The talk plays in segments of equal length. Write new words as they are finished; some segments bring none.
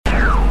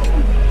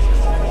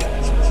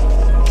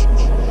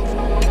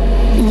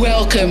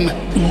Welcome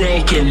to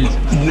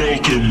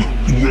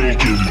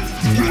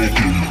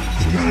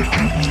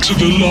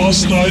the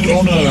last night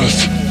on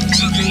Earth.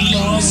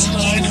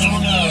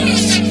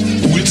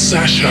 With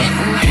Sasha.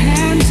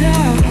 Hands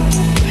up,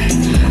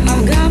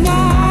 I've got my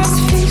eyes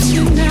fixed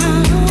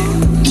now.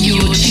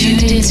 You're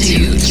tuned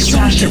into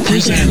Sasha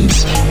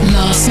Presents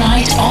Last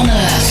Night on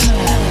Earth.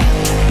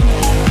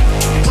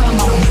 Come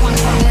on,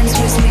 dance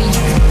with me.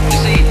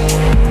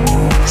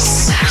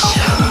 Sasha.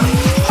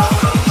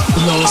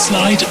 Last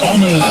Night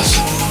on Earth.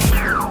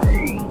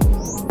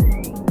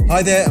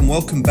 Hi there and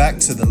welcome back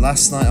to The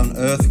Last Night on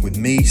Earth with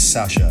me,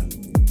 Sasha.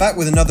 Back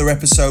with another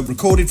episode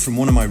recorded from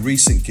one of my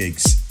recent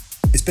gigs.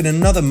 It's been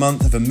another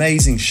month of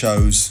amazing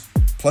shows,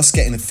 plus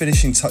getting the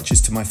finishing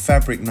touches to my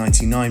Fabric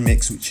 99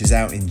 mix, which is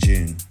out in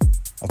June.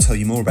 I'll tell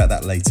you more about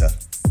that later.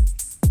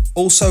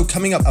 Also,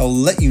 coming up, I'll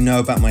let you know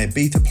about my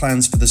Ibiza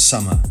plans for the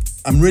summer.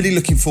 I'm really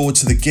looking forward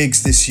to the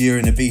gigs this year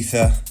in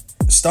Ibiza,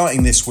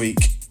 starting this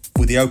week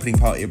with the opening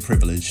party at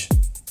Privilege.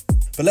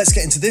 But let's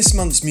get into this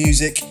month's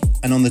music,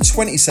 and on the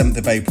 27th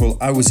of April,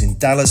 I was in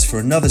Dallas for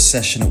another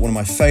session at one of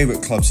my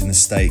favourite clubs in the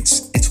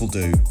States, It'll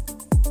Do.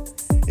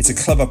 It's a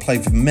club I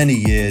played for many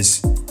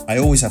years. I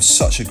always have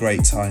such a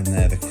great time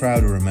there. The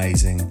crowd are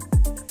amazing.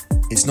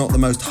 It's not the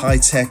most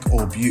high-tech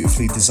or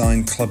beautifully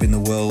designed club in the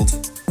world,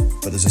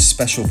 but there's a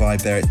special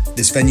vibe there.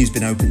 This venue's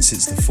been open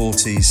since the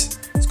 40s.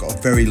 It's got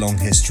a very long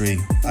history.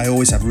 I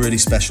always have really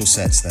special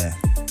sets there.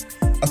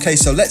 Okay,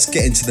 so let's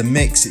get into the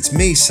mix. It's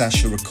me,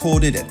 Sasha,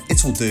 recorded at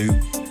It'll Do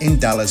in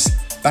Dallas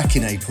back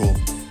in April,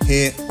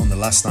 here on The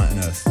Last Night on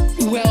Earth.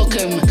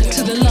 Welcome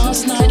to the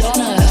Last Night on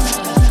Earth.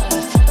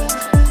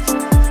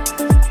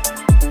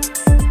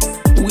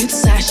 With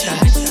Sasha.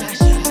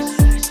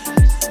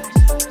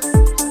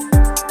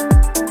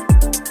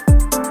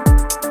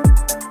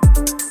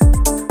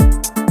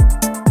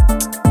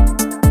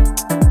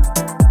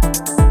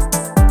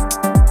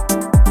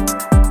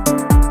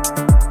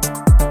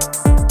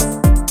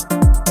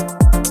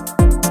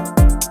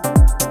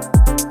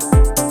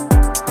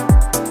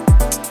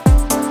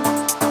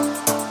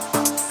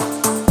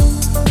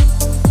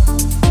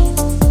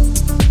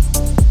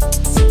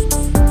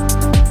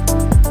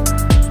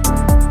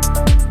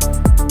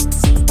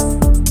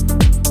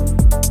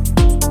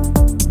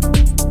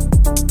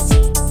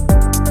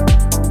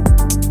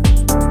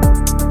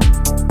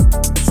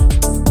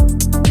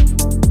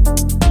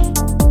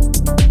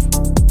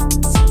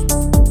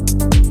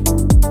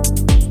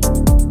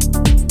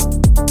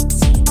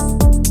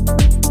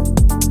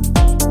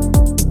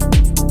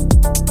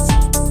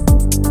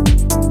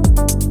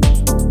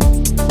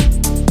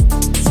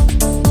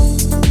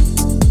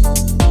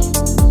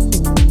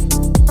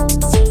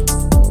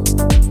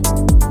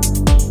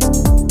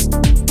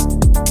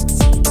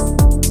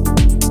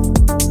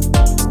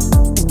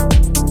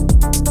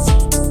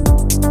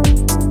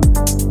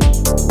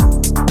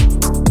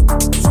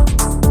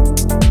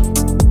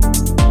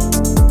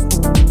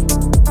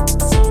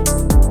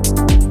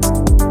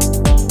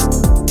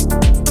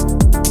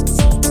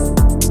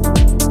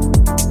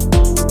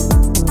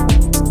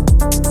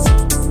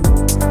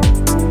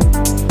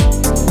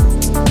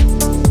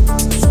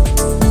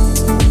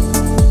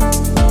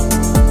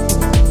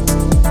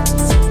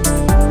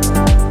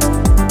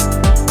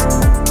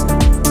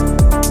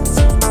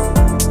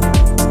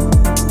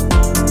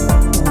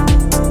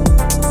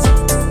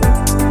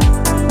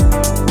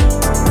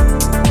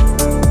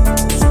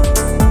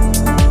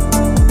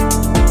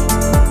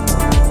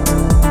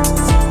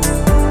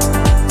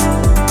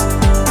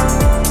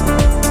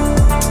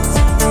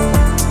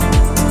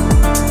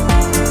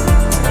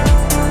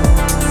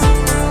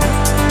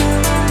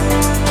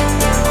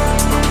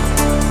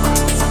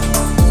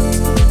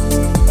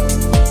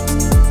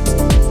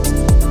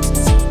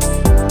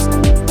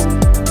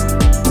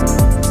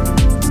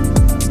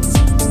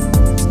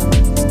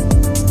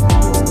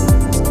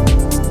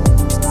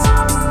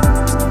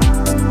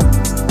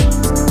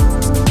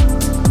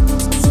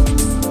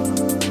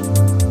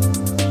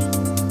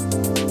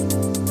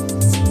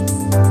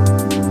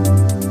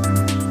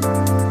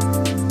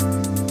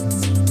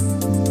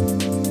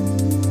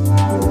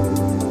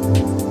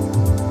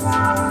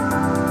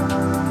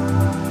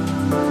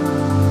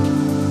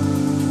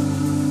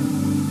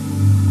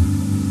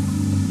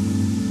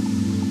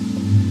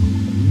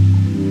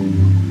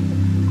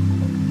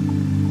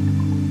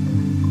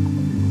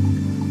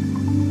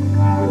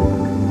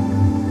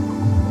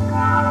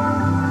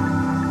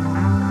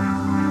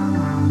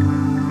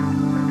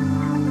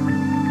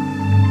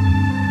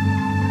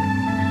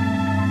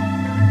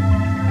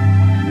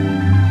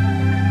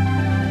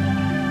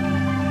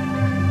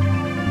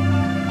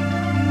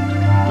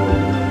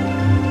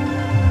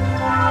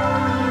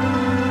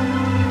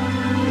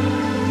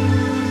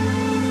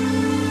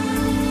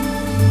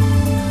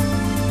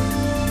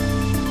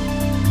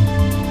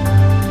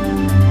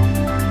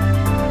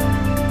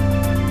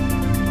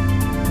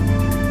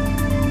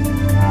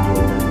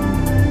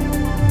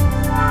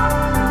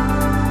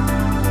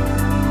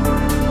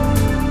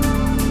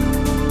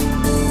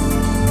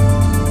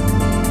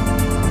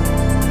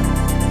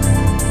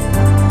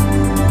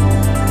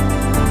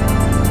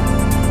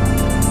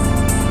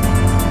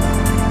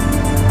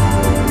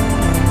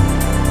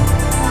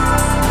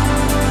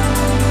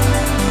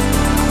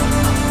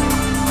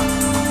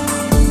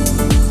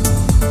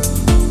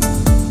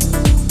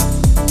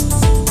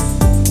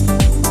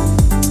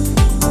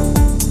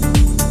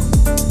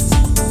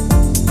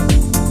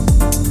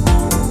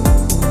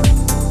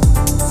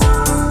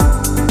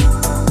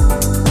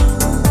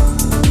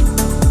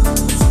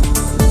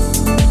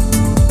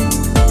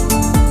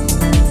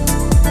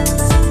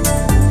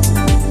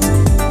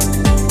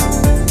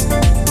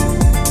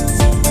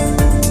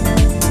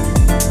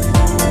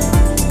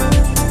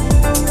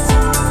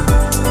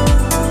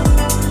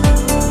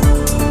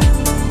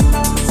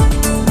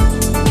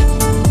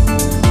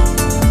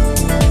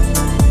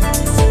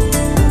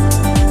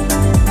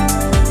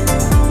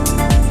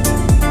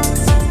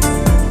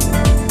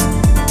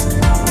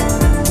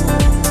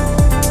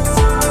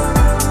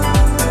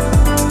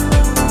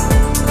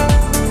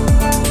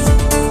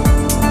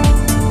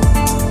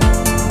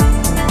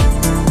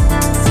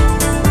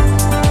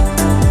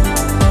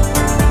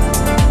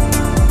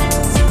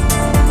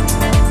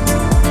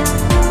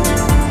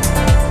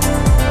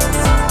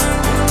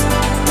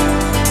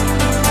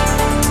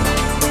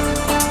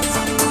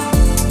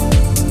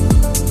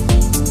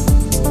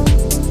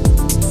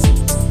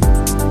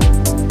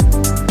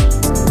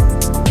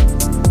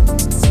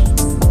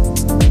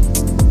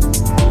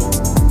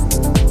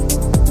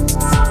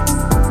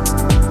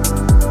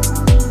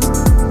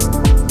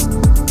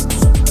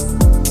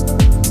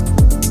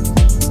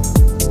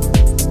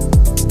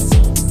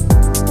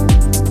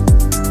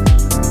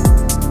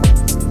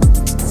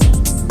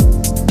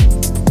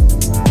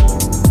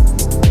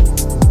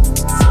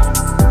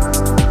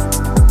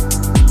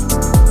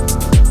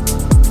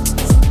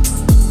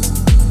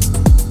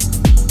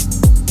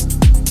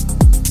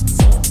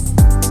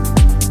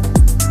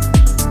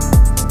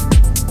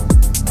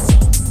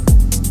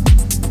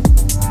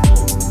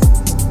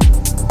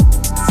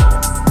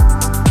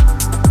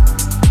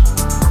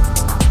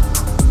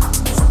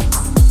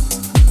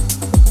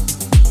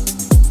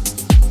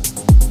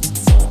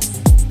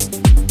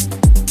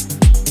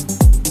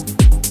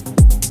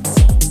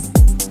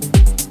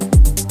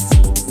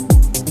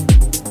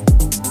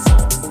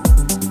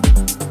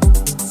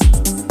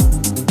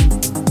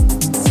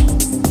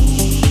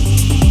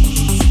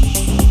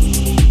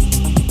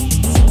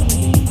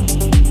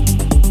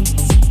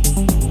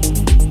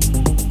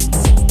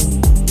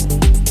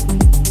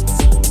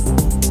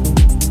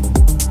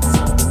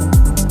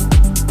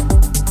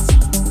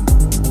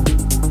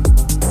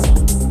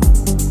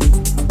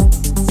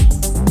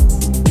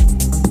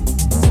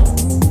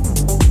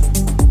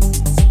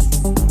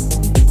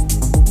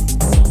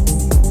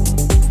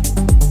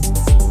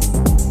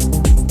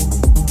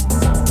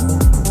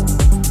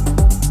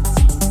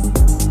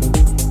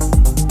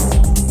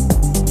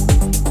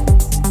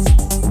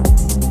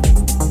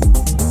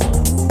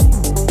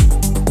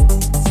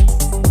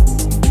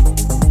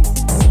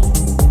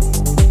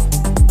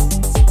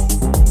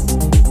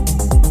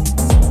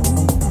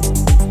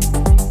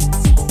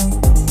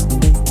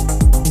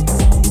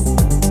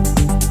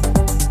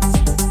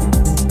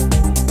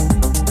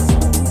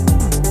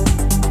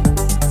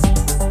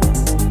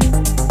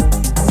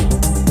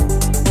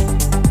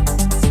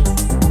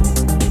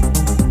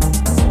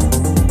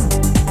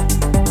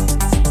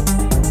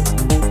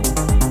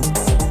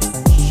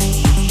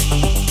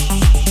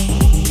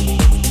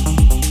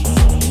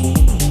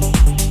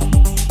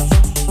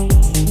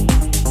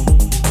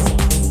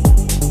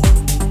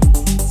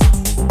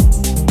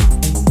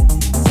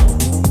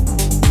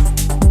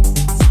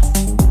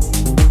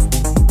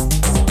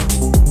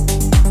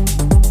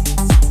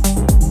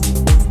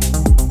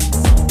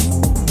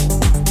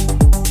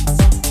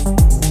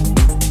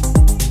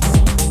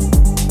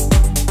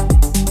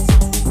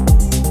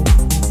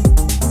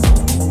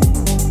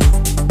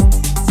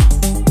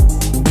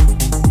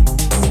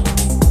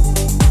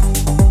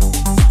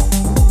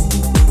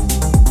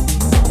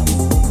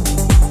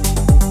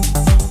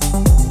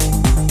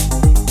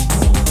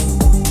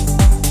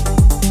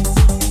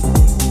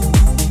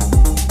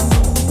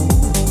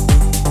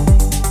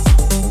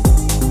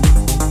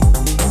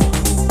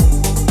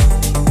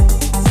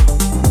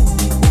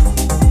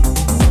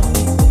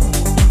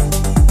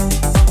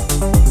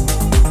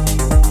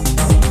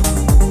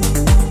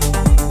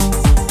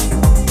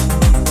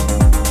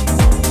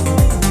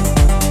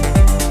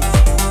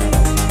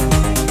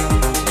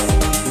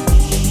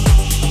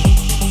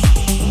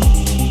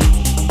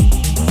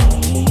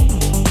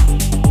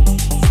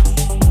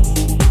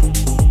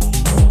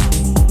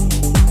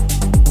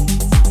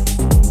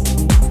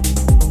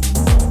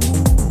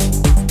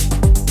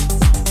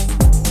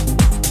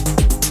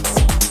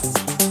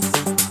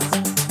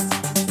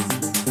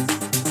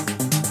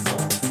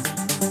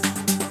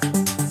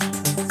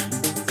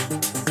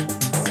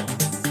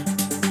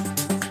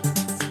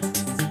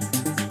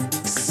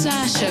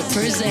 Sasha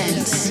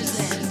presents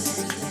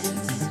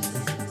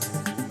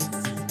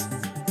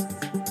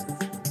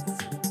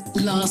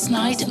Last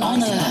Night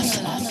on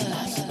Earth.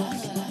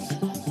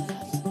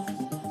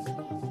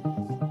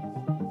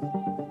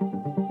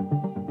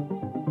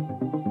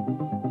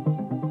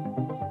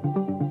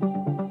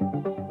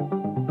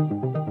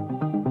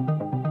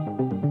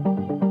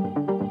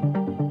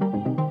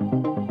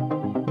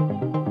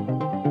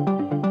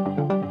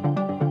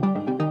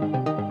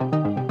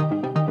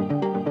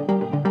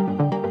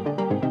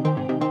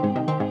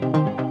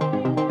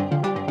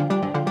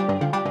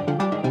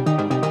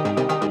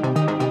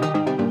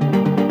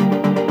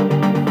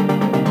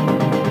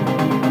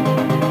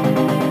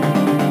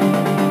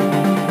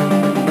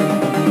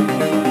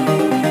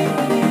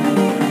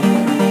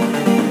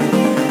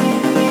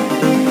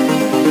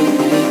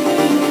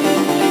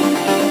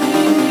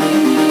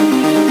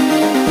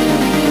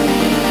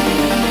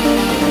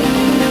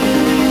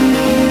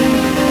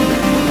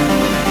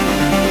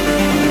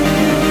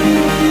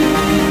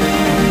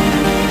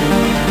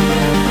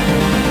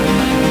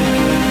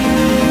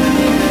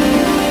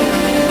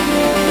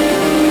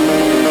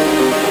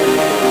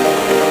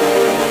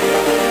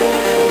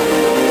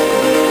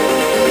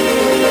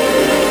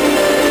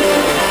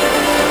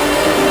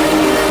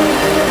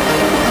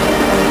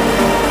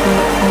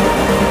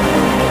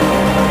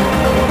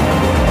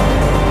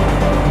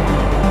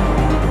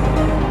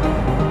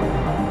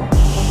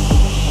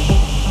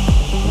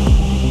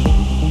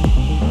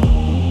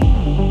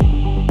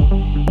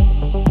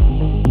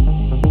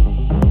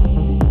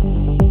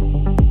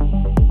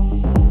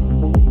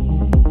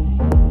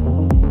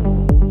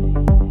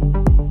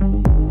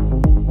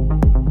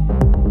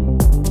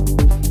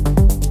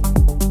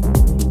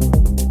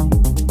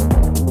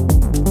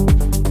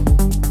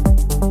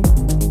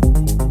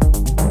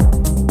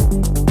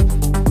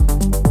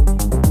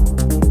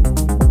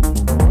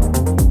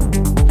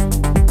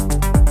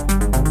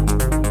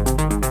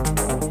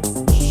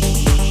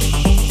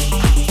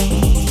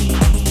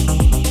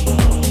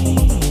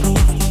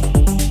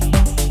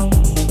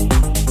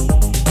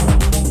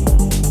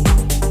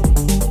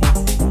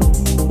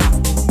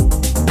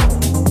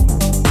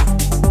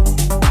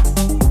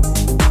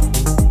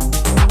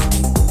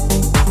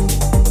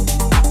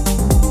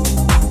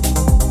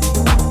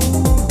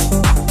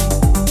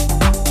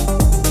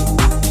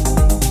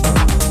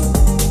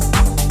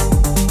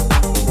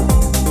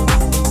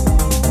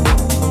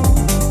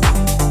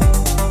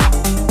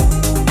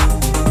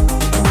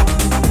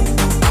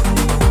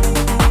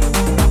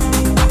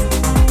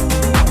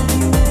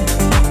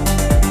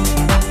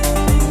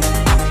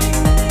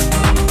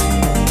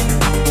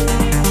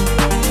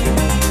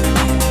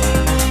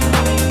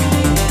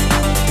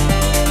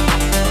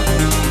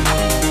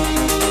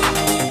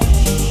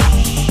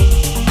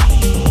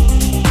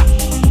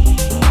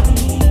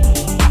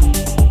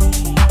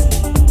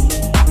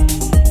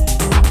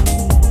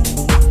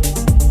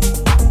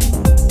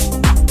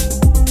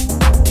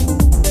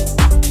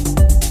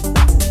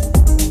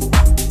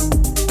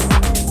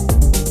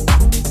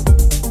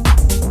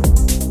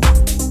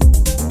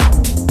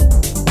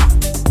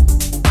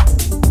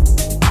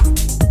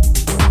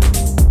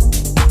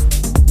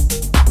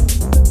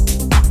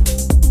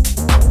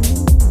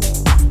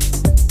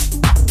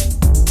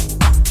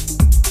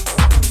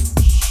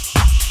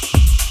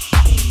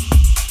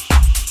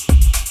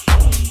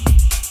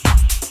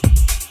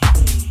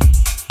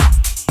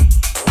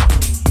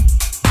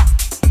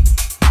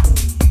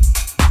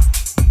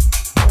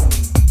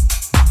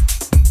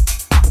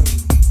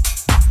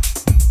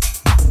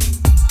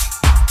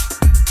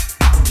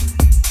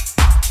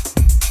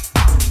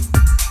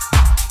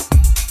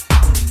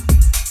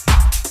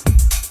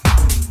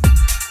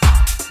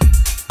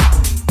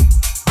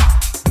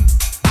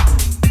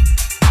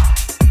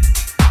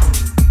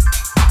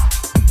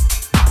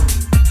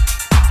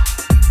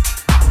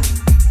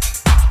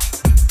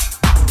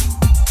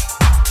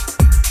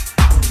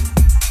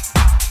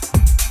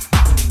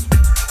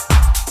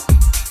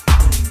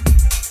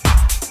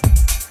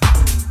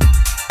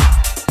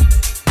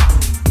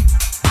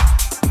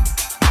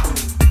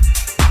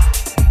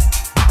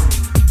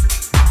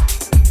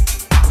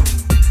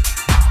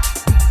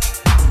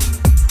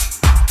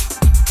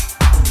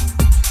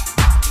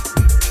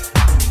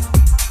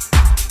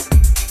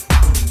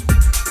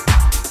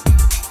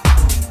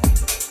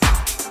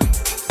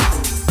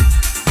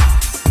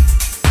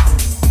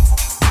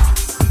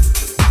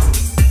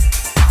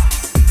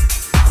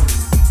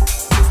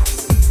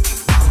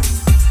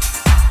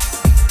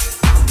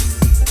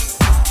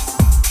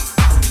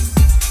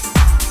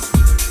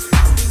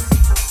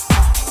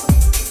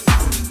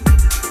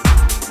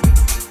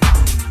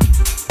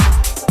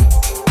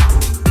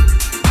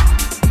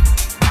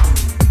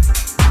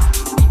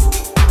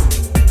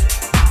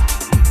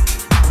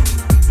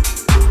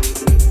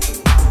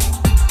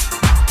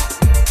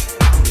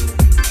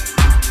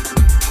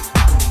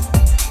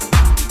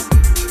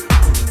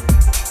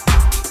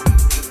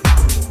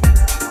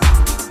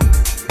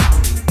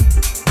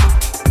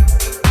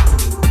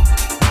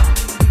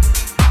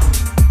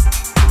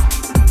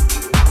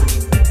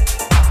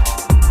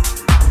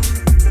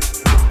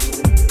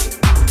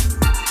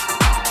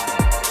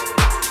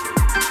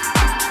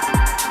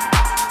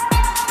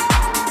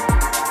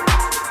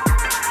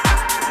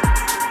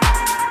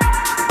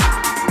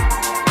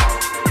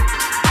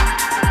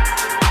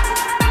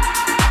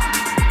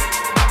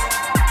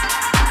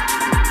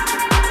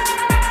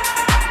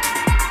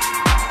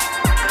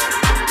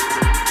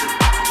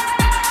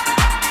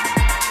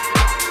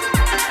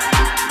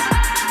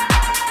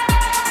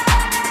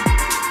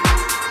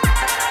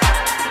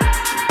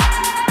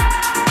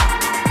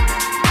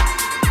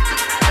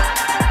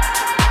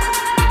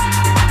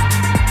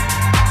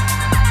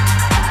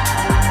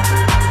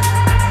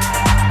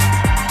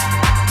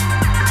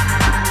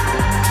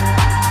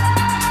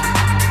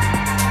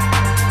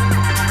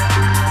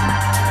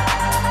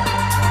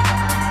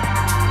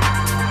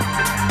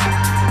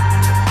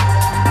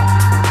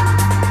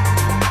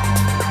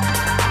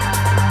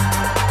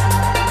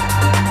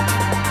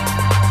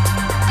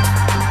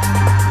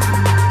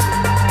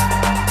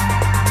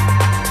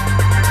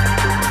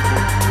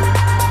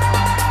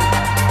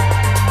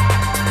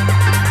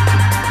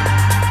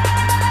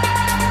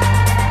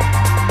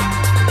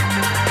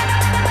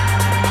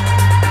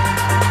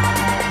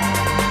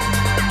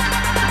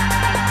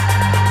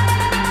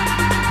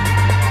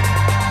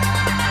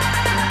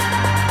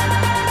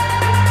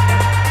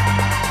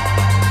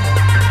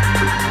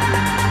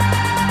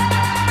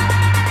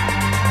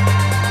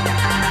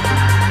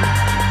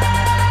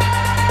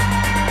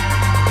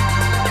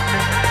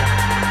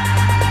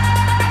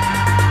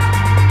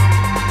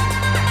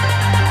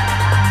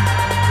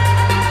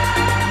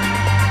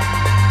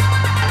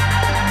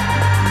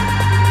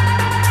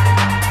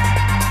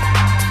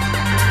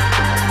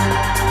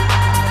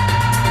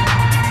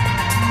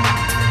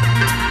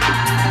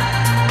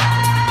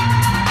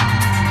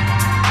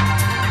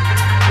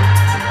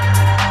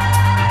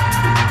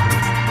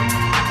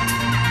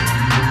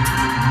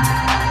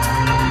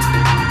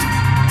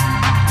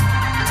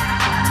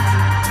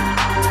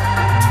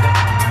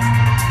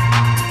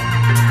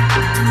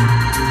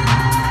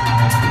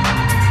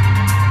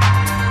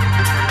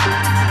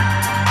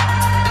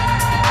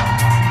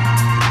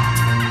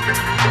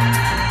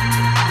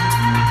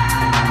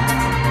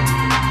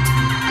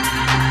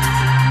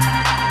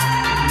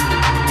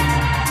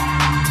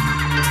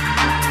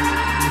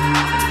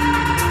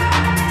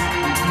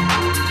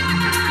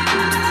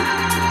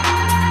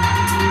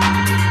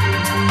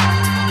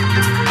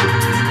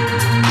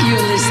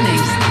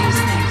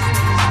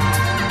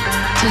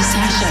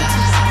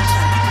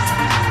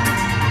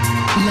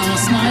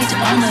 Night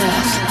on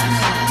Earth.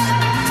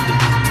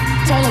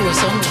 Follow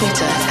us on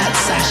Twitter at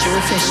Sasha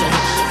Official,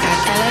 at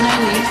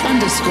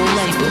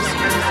LNOE_label.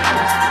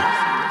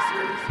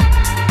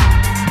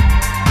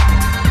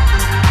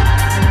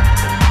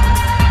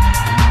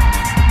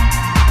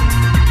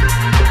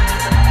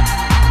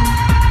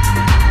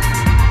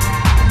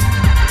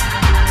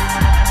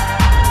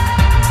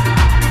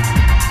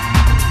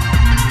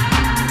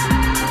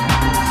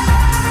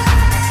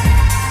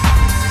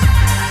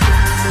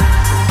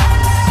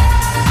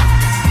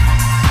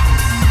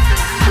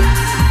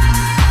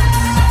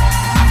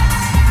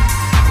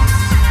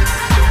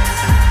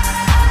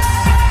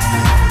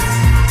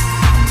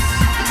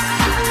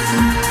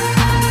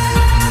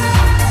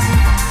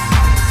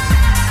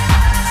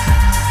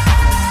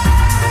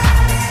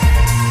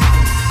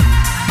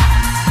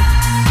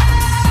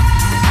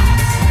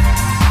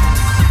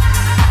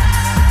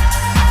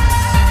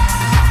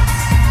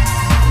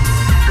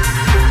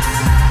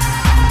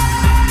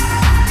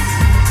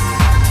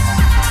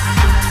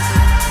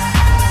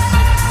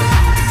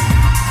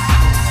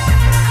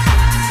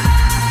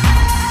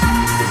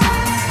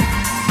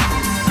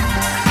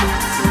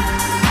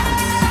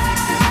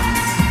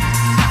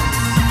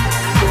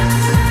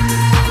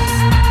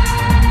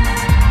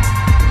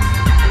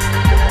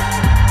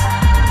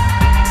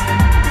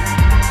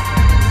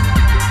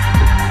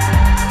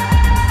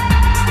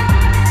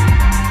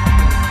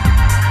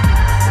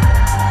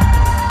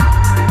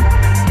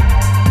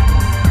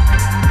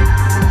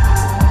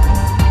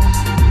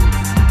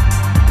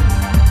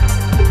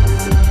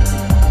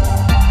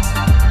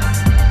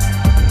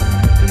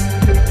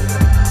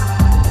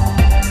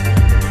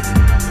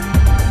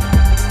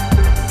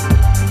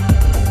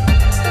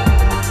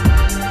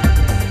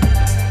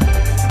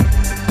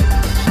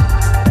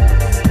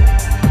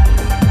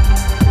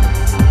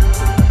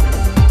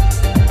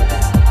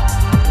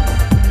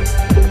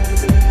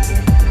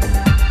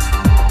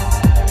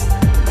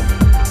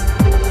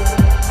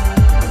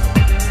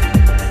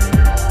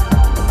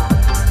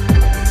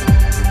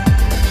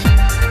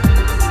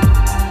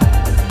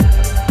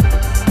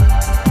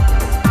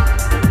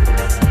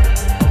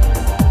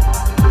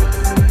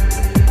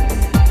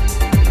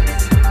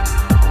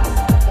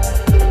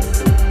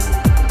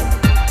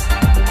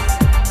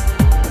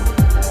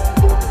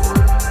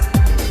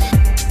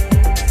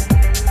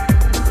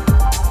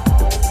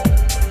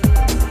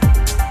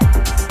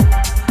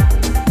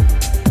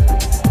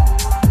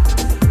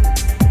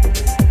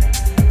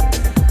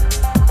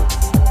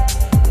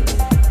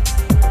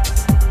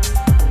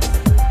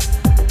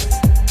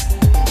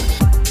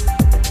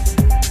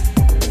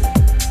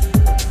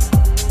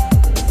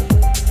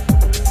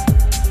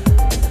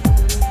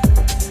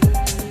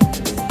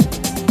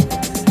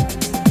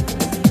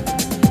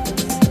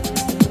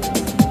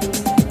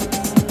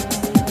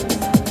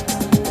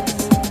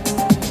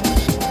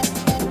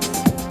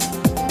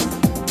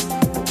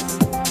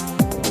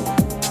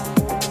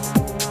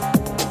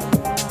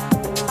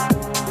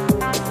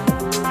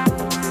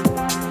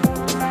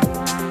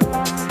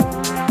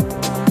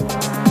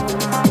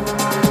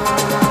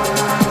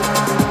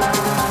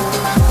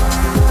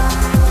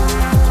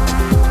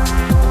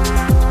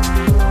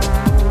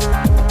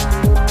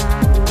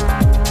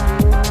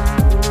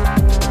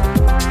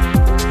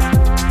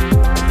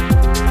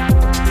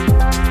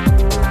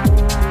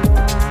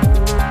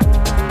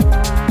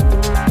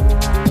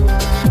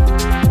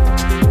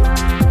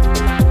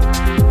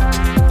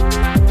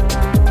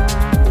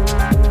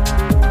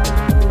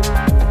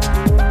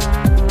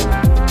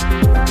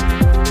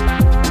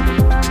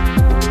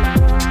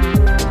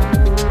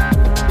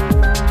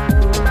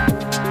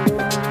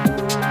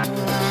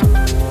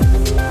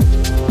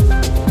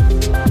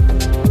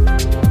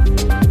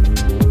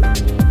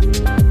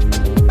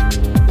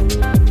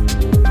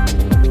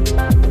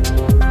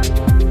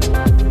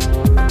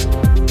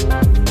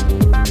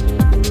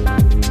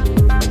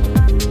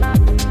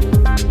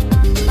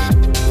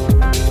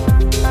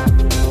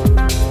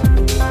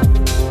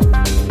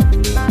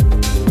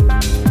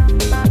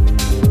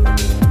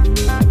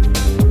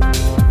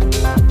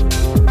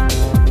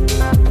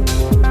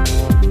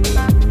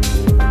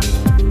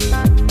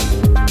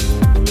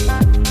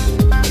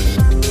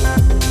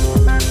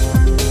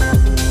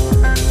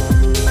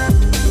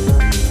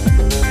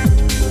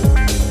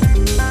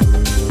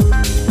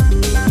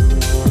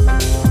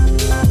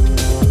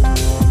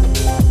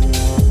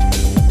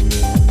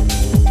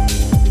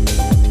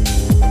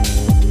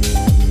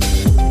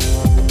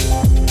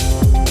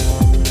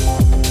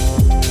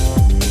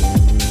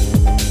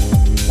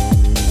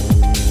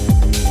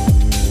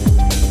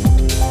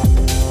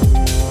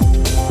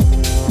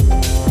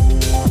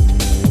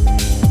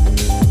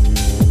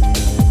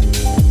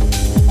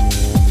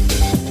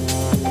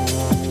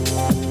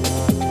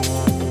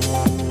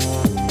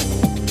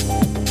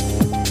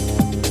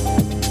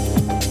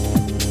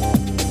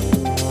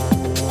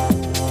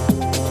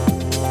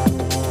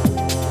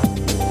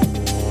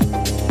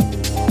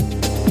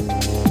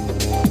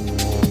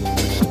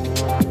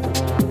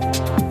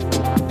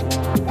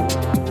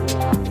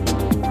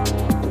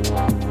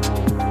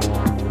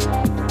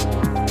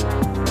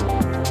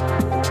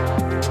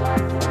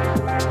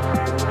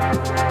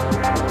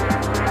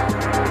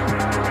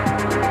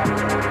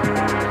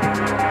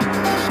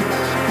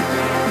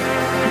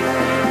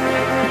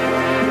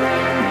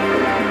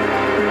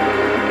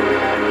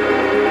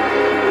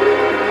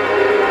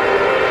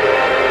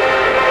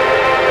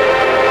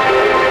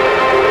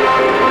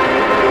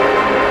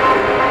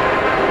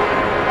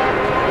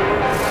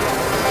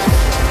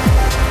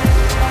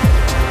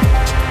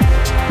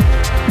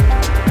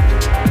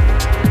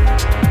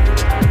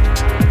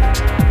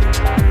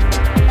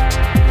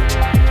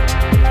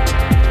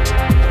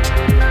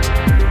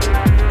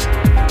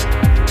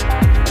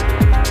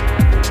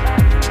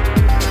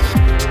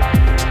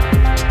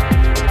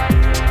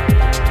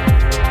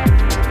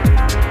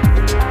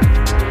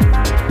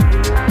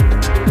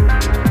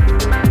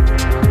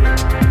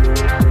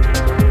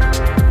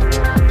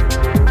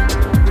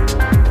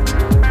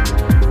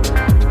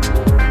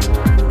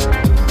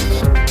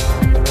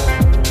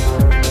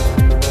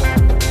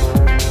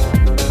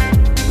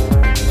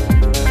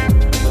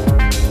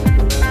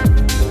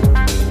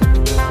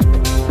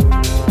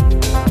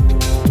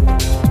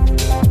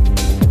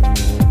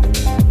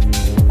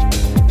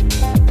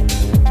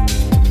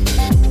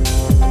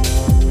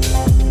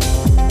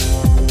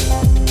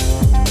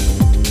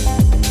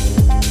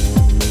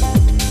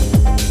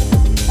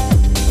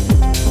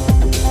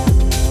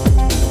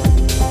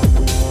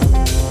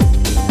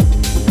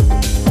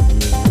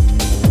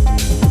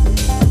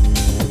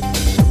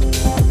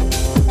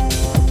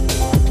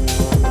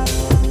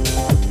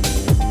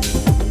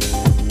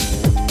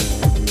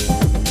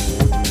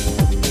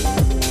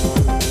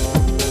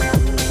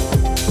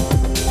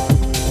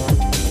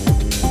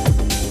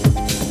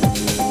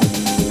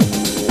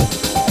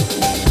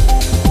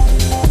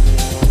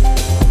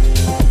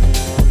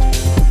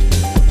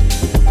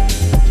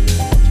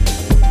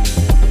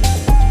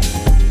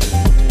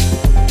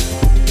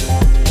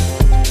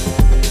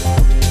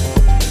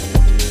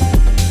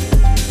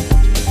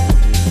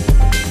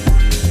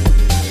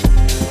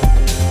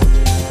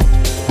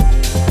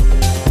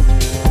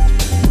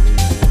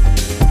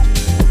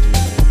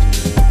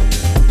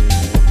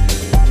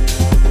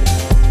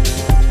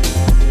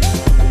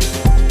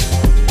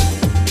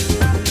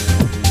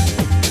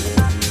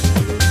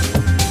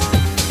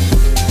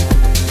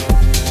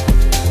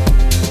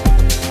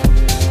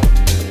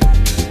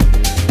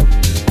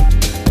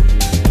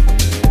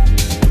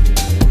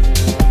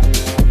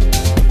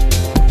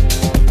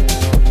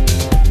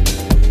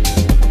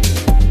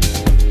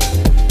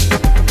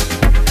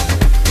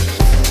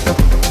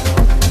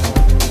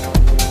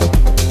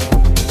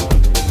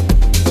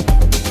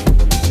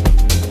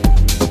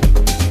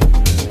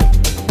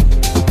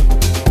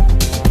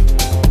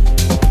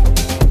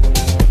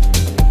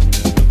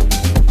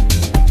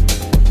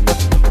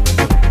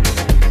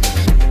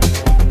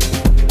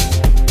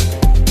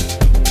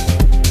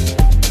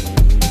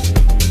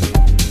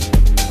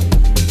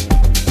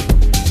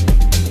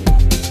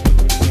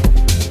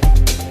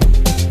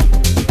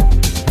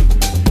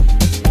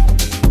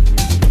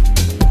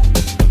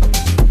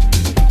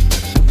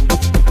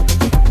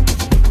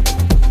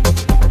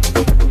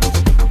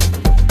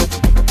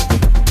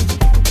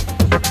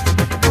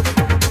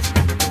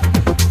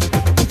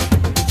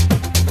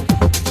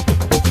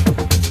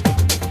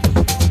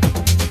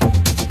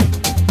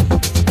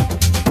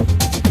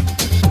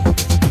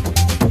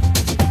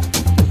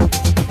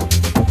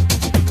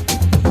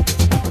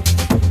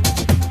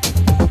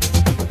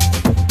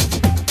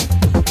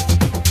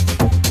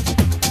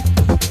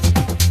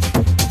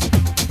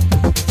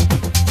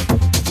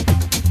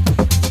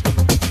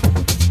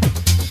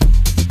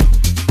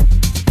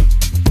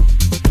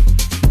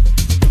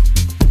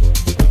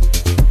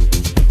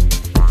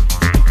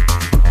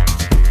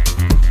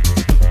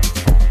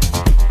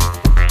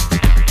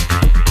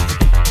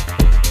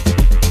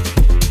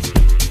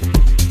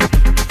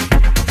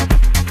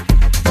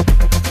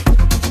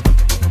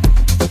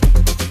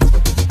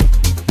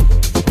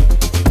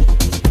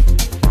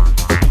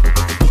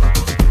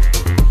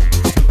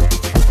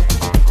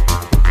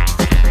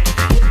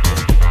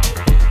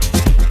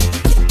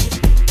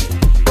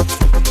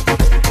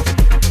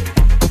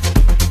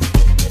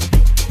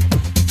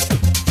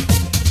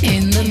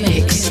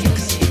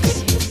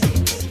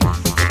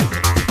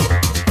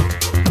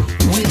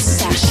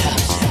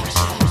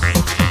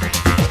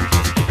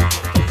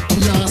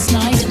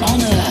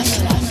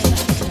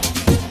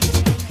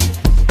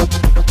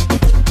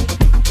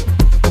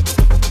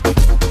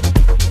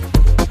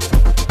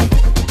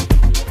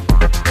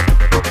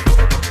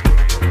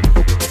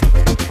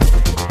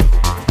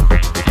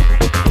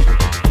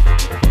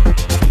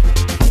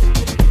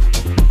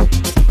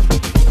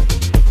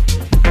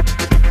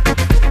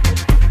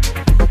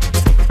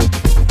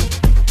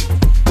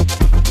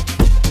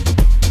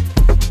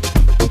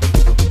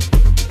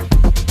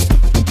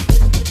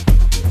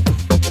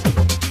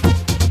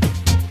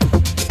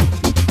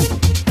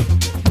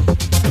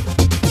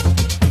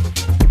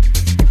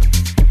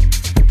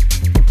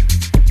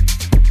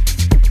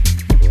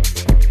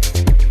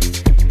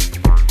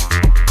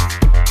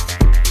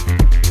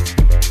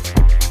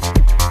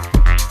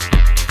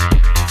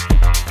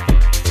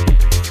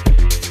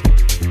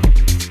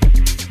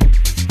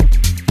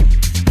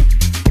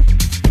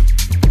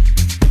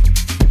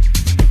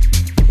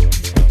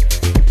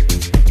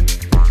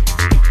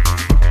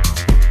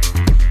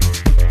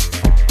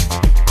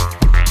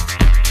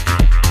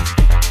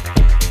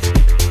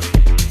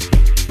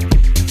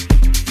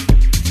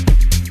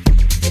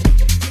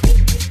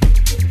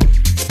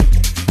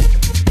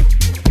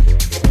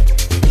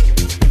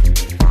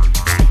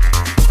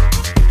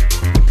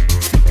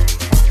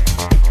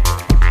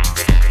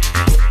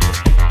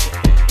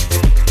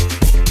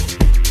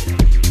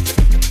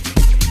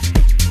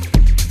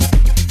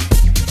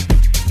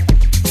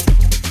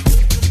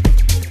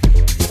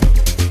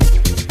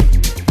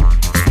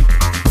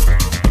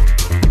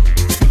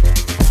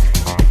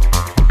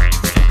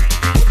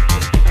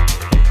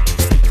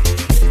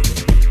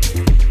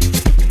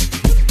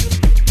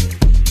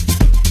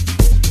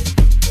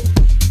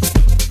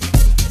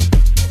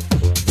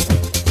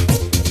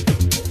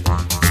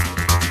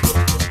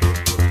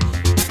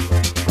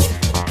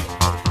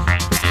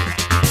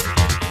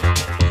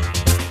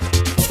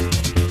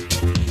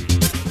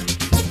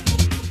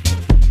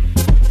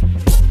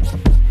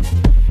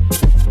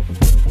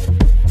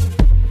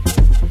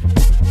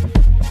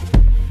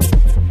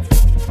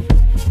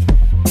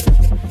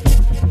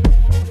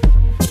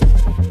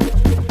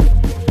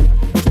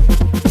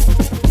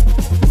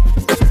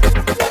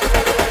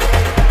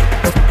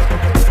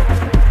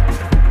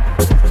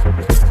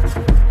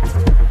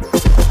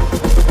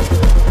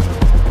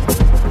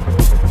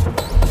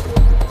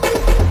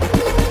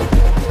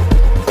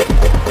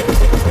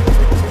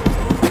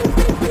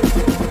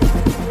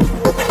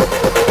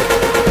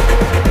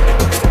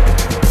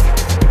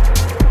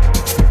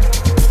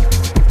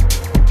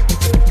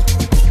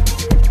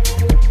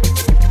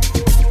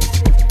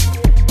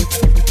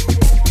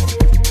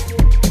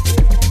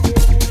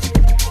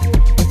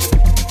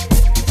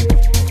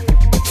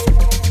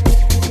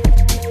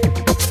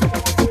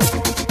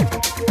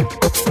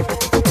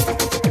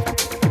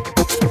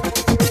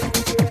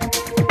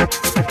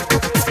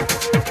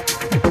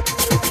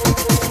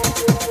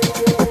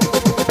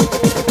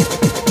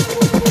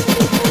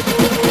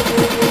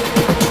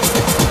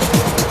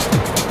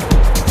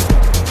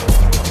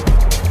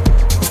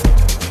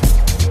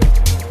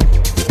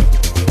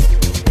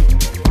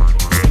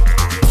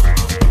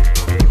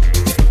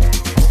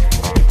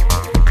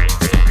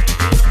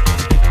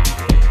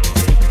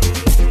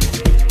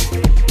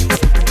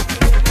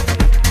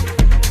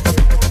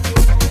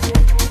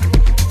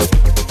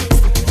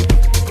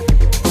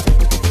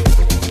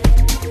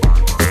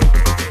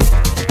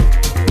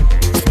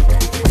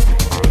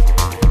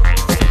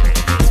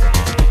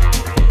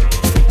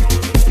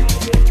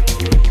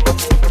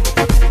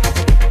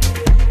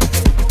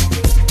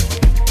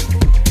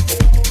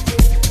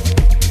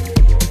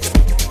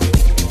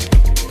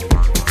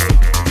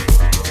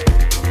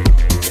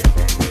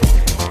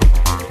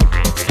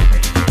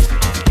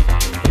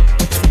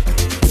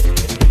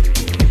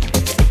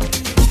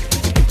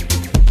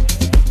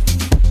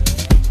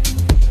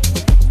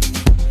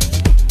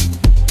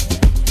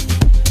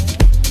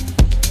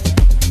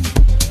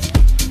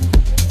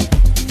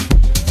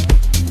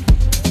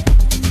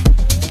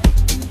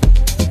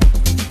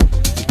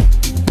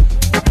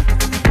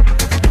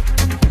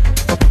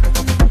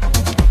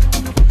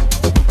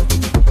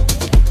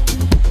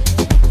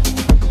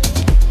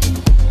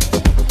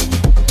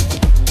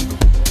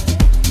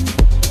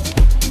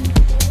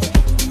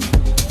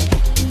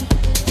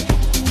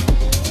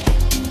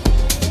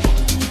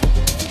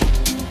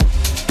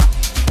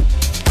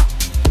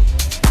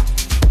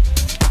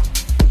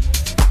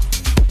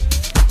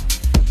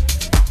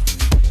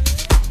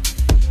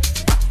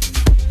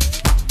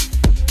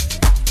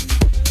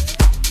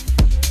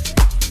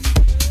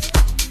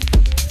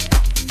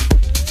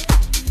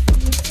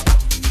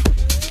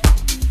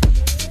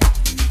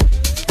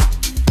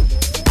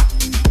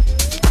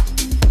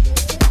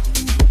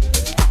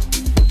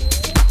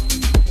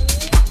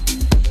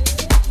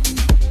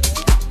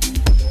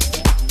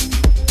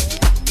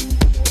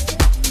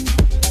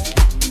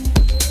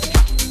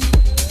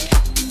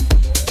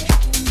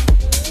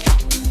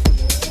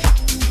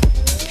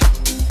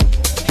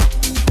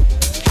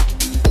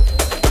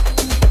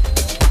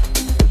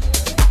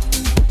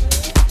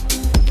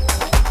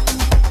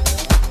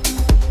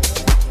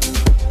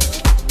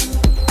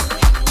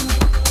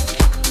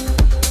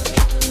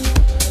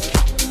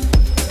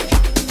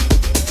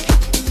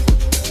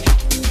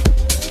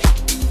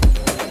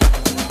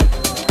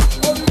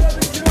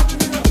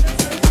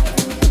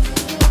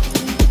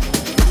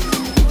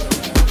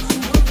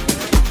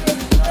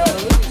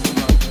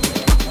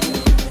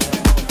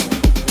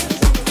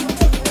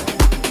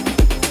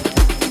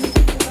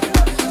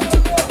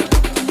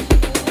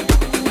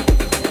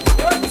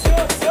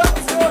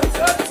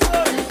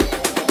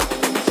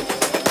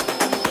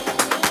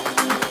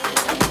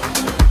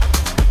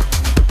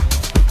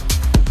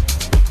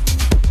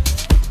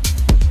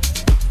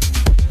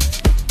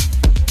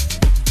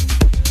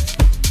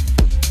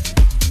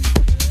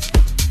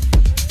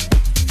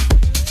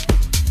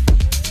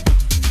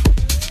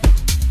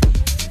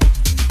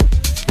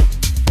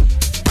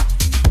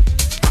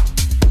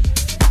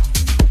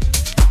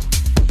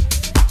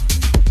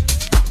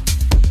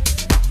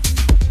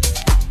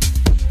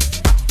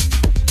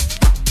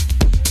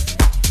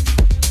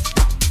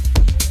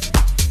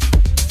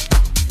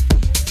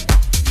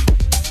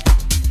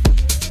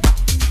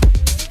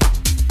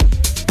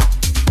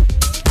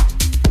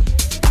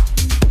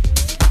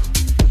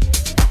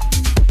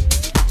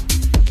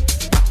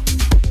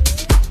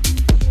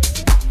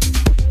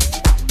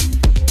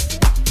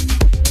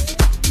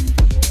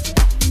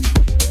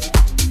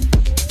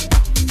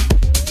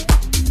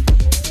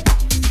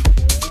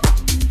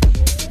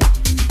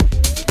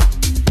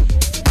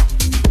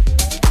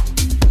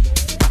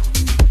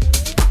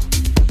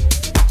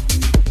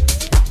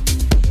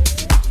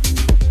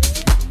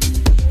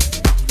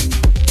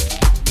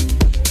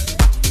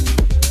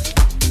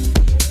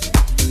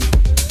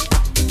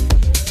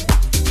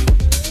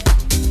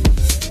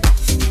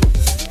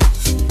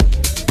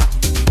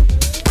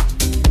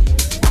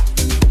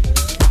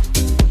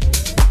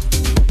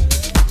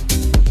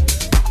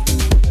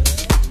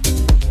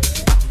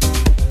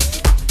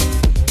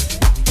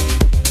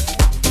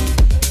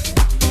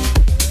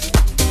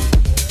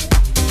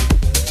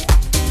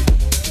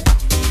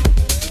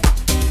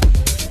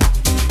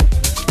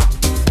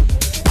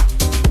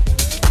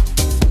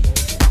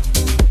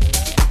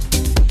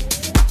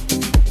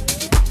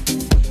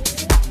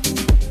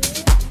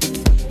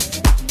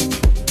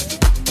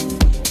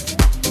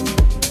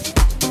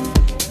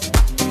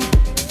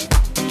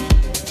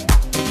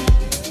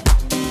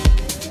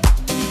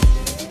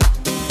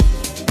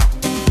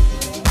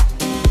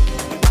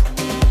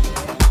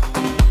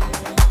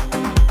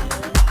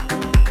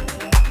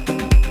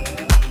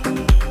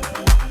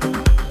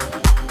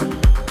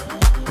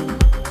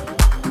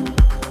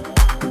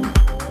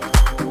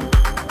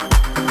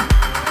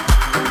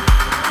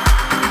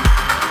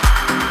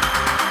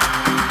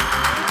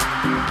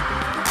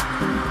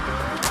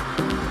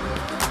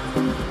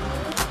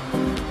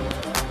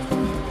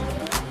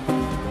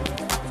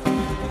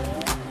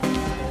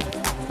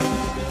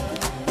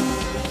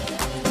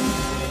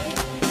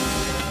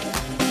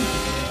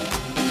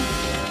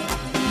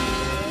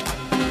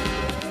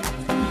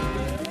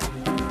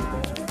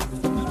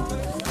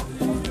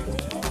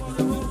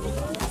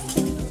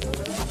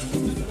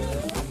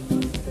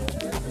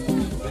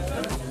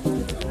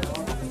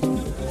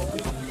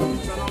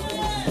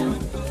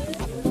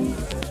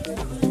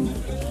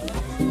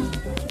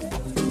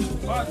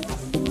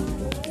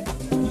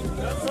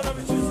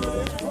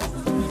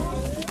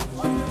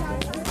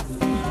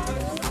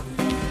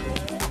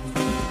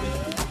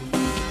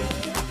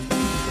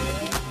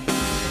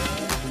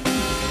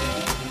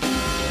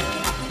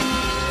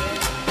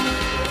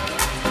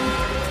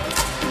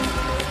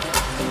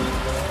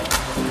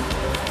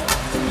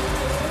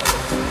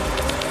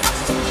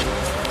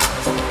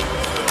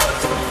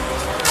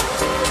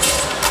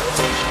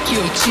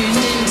 You're tuned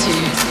into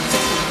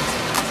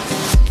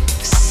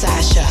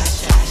Sasha.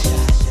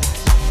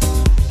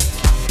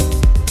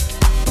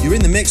 You're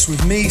in the mix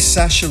with me,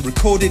 Sasha,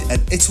 recorded at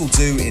It'll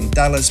Do in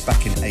Dallas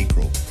back in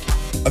April.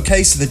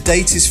 Okay, so the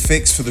date is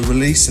fixed for the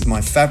release of my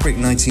Fabric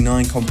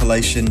 99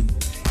 compilation.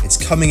 It's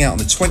coming out on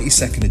the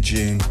 22nd of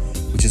June,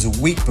 which is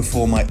a week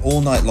before my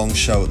all-night-long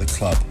show at the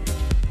club.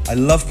 I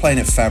love playing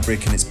at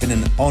Fabric, and it's been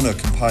an honour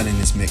compiling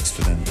this mix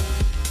for them.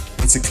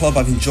 It's a club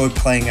I've enjoyed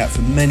playing at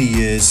for many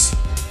years,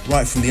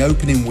 right from the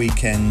opening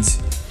weekend,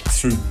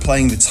 through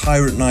playing the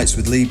Tyrant Nights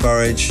with Lee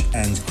Burridge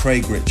and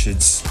Craig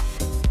Richards,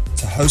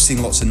 to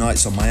hosting lots of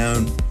nights on my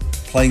own,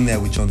 playing there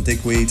with John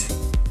Digweed,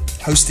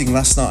 hosting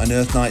Last Night on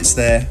Earth nights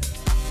there,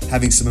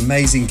 having some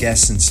amazing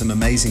guests and some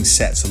amazing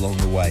sets along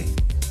the way.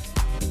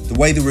 The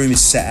way the room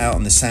is set out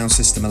and the sound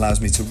system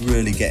allows me to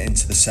really get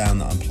into the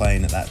sound that I'm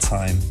playing at that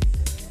time.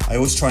 I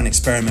always try and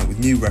experiment with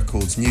new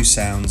records, new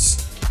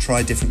sounds,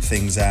 try different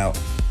things out,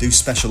 do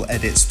special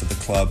edits for the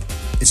club.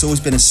 It's always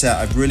been a set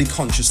I've really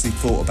consciously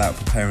thought about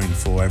preparing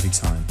for every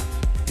time.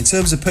 In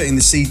terms of putting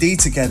the CD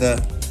together,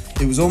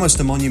 it was almost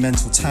a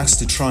monumental task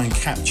to try and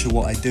capture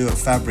what I do at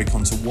Fabric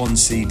onto one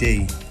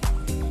CD.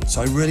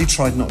 So I really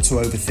tried not to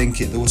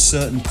overthink it. There were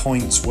certain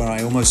points where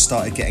I almost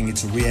started getting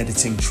into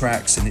re-editing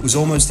tracks, and it was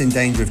almost in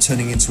danger of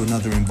turning into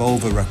another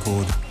Involver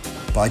record.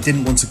 But I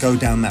didn't want to go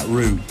down that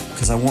route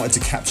because I wanted to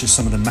capture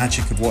some of the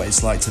magic of what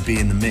it's like to be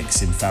in the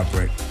mix in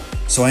Fabric.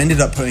 So I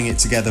ended up putting it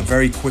together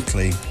very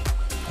quickly.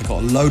 I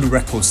got a load of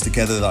records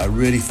together that I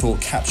really thought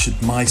captured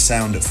my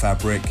sound at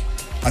Fabric.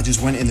 I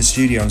just went in the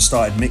studio and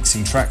started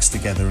mixing tracks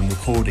together and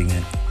recording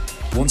it.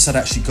 Once I'd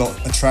actually got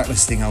a track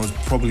listing I was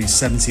probably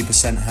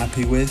 70%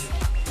 happy with,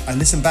 I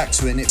listened back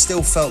to it and it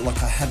still felt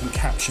like I hadn't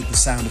captured the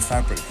sound of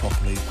Fabric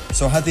properly.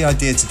 So I had the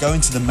idea to go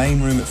into the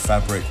main room at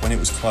Fabric when it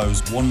was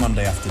closed one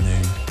Monday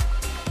afternoon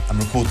and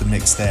record the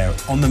mix there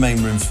on the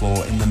main room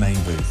floor in the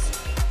main booth.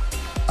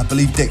 I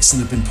believe Dixon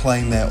had been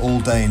playing there all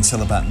day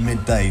until about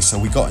midday, so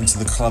we got into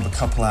the club a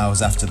couple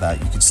hours after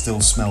that. You could still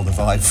smell the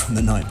vibe from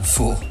the night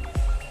before.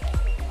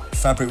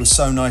 Fabric was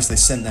so nice, they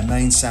sent their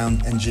main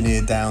sound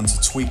engineer down to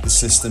tweak the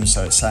system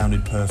so it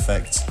sounded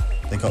perfect.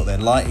 They got their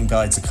lighting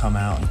guy to come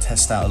out and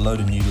test out a load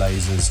of new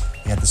lasers.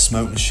 He had the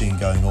smoke machine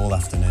going all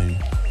afternoon.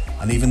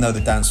 And even though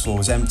the dance floor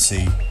was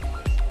empty,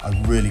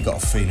 I really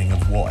got a feeling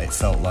of what it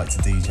felt like to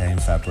DJ in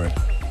Fabric.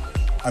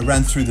 I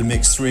ran through the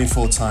mix 3 or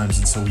 4 times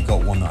until we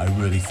got one that I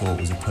really thought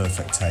was a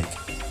perfect take.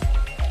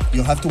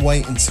 You'll have to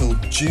wait until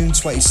June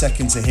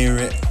 22nd to hear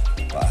it,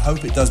 but I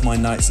hope it does my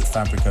nights at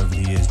Fabric over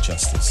the years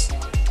justice.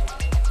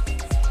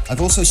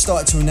 I've also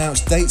started to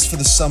announce dates for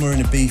the summer in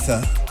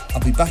Ibiza.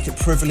 I'll be back at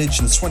Privilege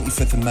on the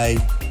 25th of May,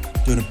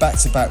 doing a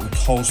back-to-back with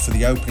Coles for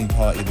the opening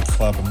party of the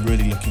club. I'm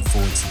really looking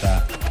forward to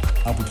that.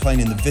 I'll be playing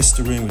in the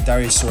Vista Room with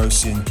Darius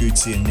Sarosian,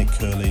 Guti and Nick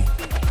Curley,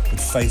 with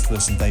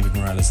Faithless and David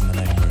Morales in the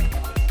main room.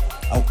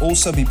 I'll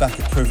also be back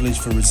at Privilege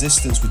for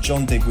Resistance with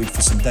John Digweed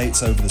for some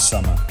dates over the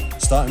summer,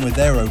 starting with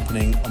their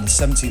opening on the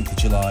 17th of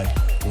July,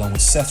 along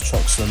with Seth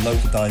Troxler,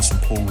 Loka Dice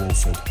and Paul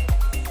Wolford.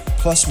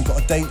 Plus, we've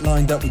got a date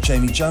lined up with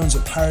Jamie Jones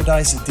at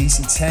Paradise at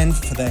DC10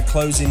 for their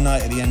closing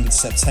night at the end of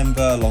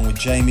September, along with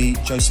Jamie,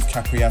 Joseph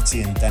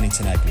Capriati and Danny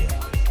Tenaglia.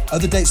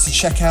 Other dates to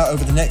check out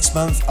over the next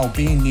month, I'll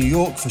be in New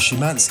York for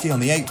Szymanski on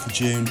the 8th of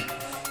June,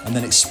 and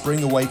then it's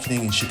Spring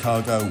Awakening in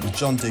Chicago with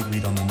John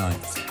Digweed on the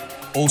 9th.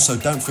 Also,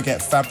 don't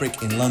forget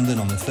Fabric in London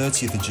on the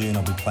 30th of June.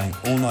 I'll be playing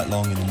all night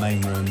long in the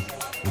main room,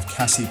 with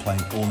Cassie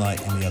playing all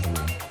night in the other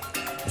room.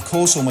 Of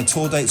course, all my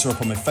tour dates are up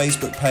on my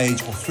Facebook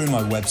page or through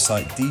my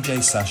website,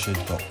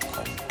 djsasha.com.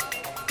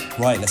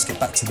 Right, let's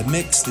get back to the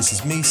mix. This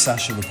is me,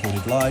 Sasha,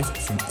 recorded live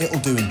from It'll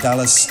Do in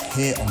Dallas,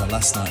 here on the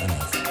Last Night on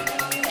Earth.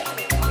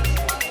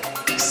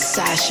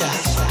 Sasha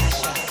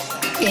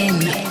in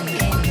the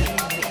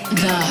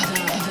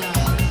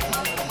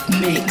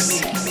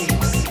mix.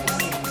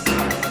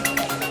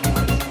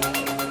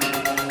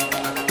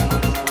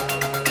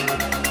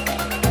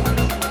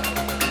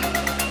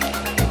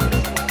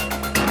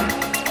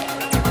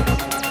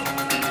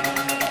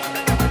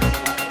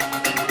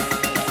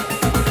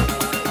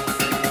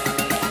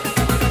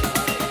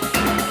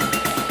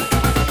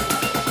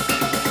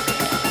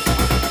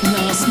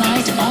 Last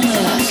Night on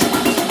Earth.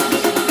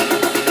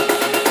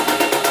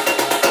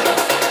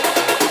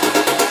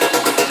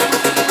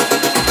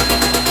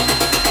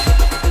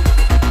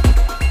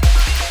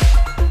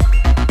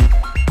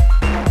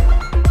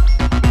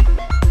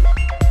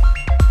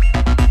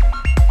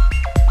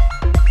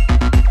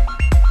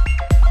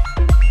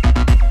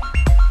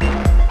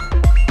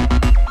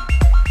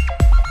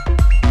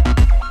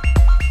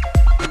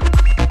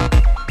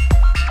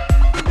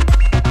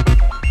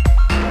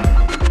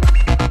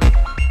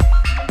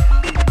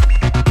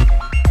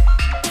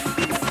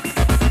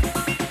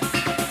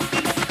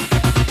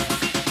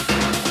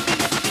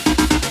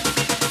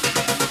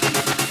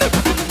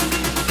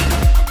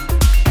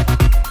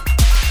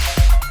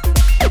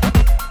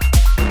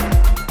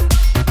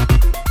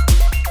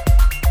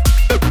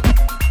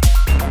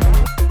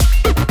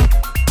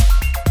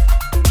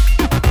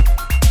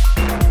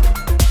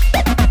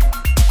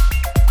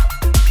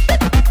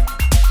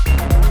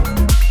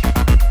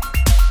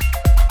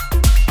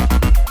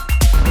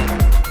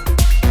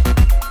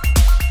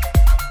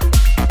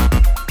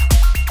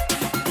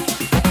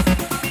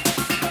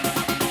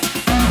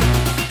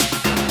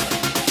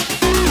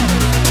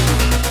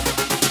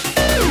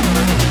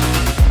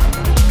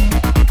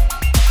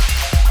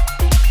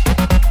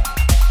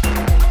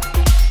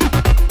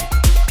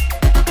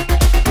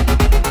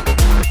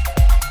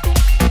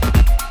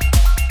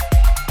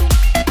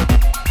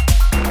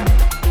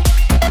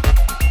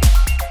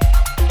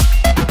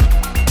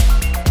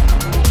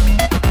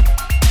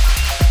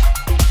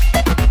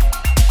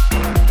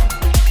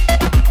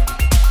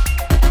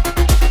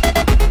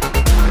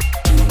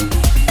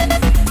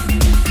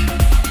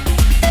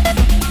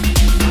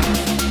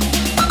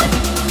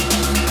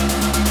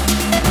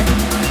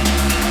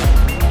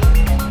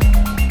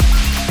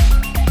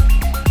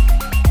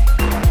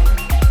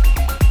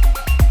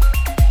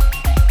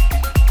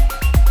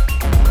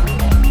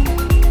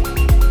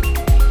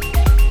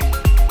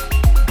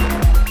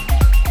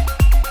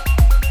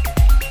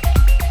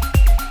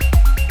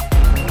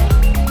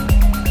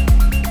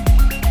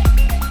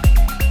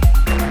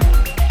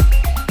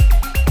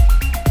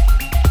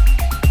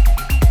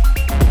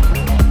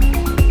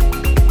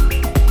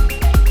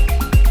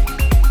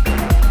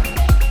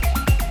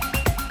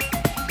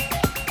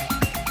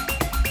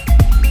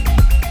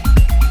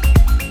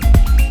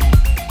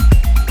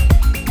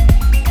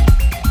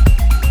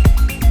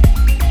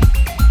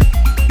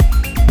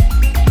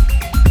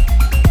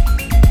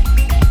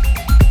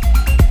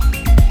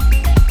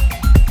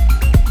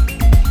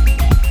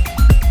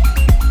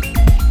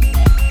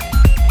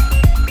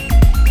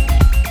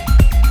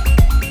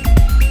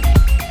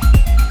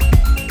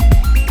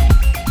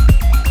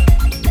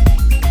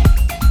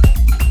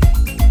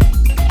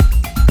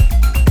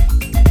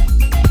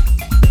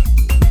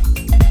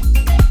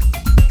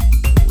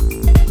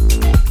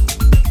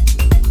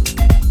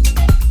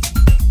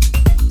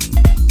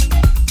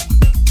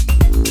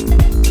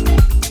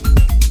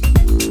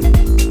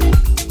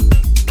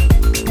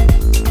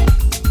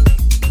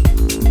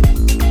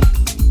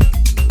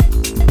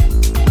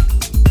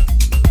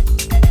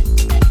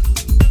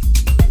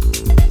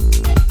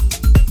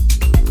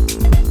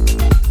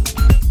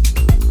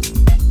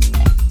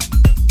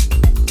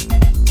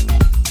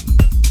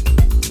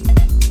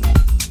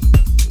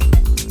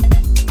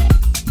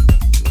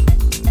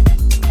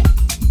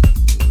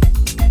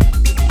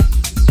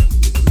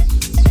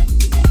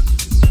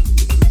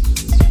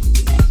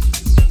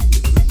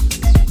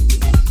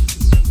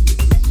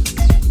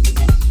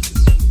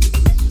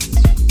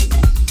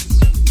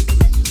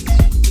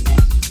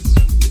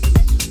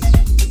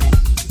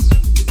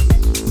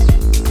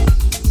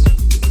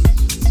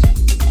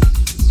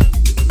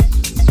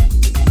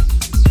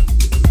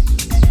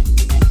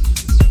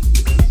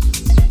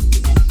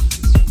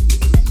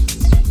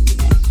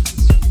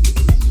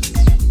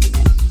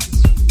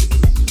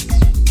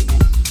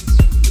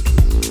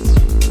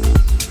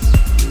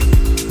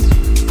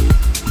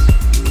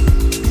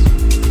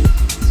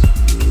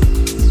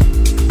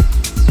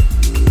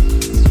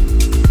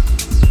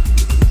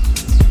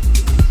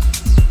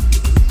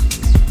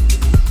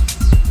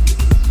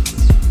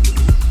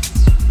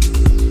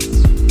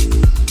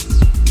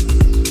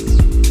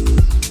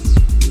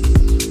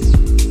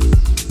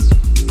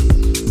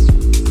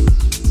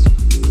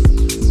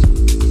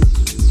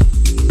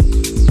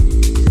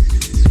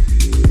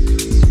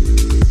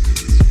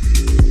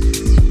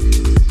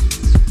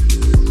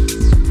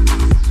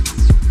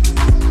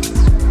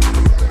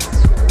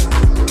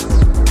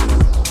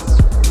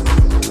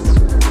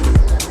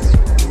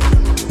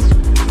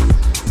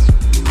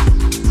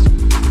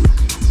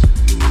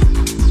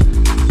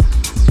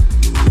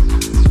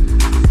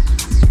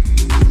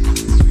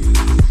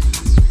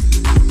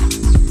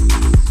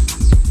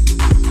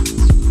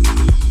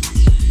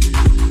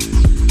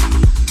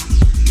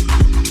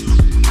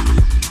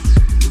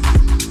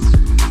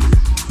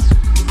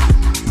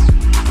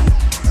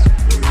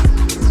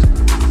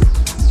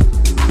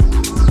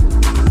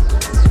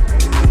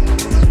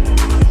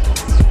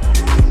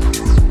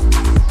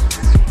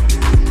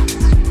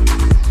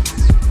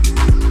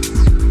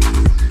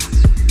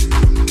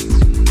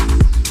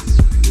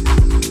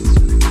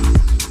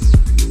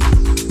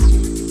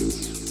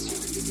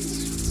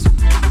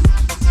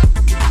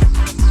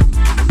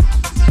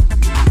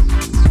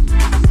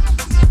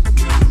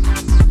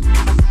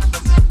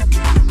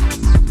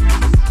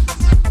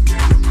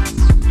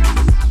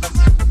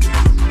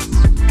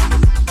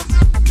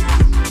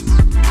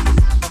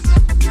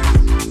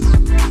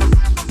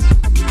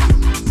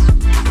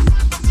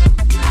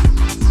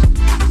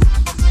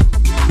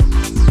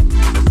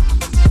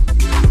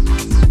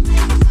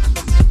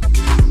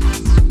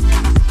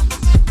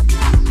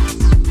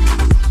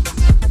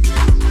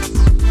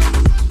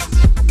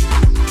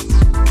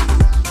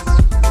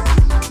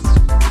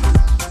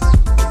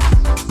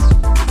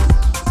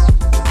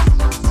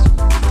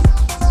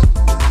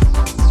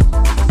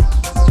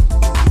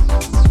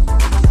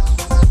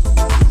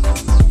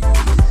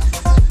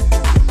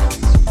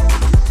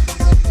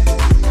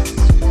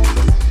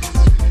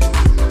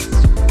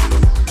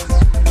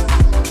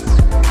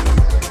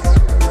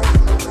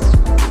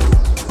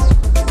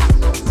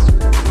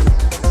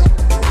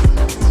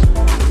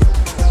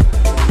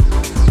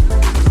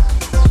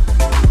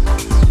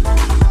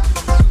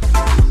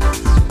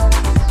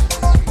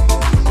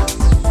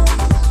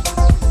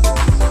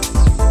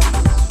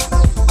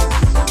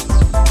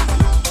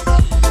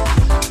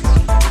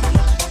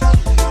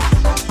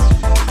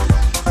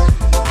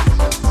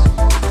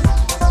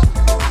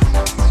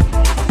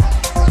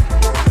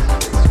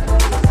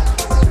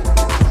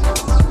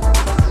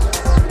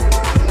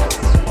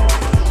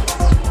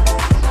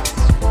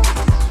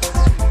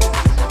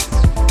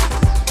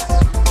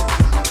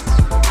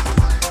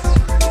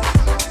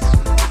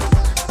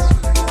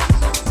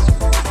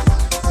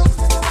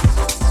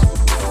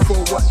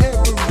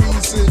 whatever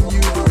reason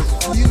you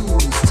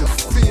refuse to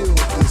feel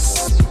the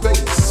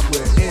space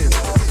we're in.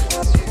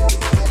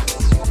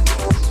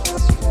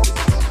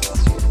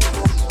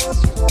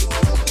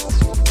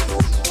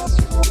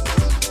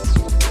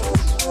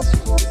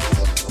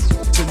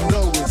 To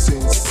know it's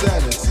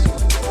insanity,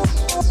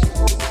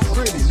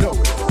 really know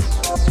it.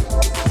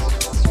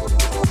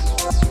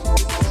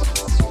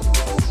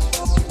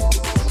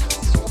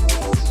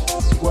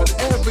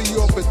 Whatever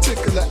your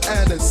particular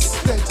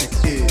anesthetic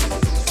is,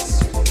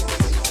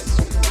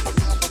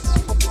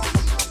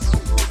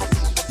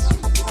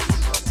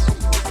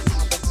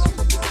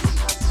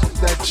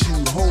 that you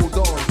hold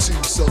on to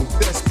so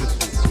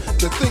desperately,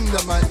 the thing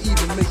that might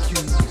even make you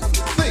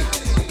think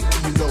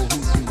you know who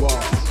you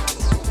are.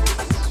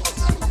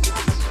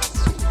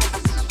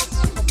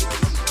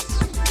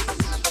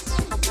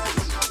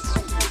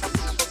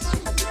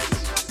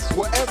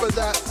 Whatever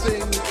that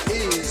thing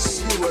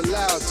is you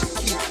allow to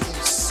keep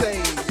you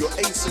sane, your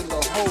ace in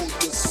the hole,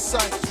 your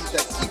psyche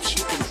that keeps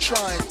you from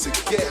trying to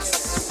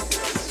guess.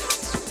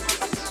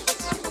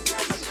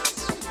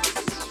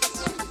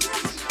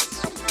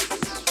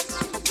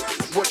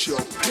 What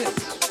your pimp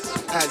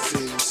has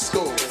in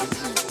store for you.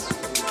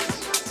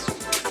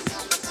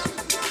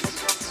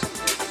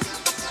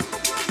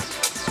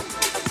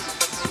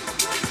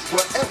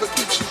 Whatever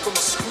keeps you from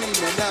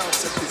screaming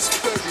out at this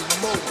very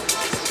moment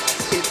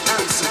in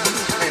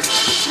absolute and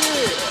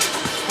sheer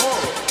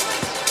horror.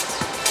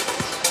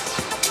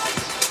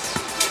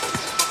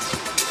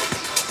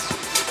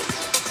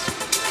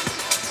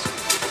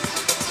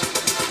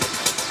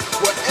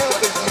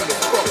 Whatever you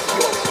fuck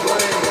your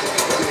brain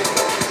with,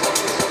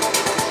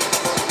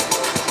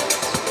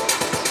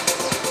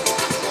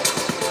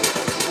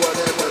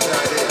 whatever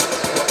that is,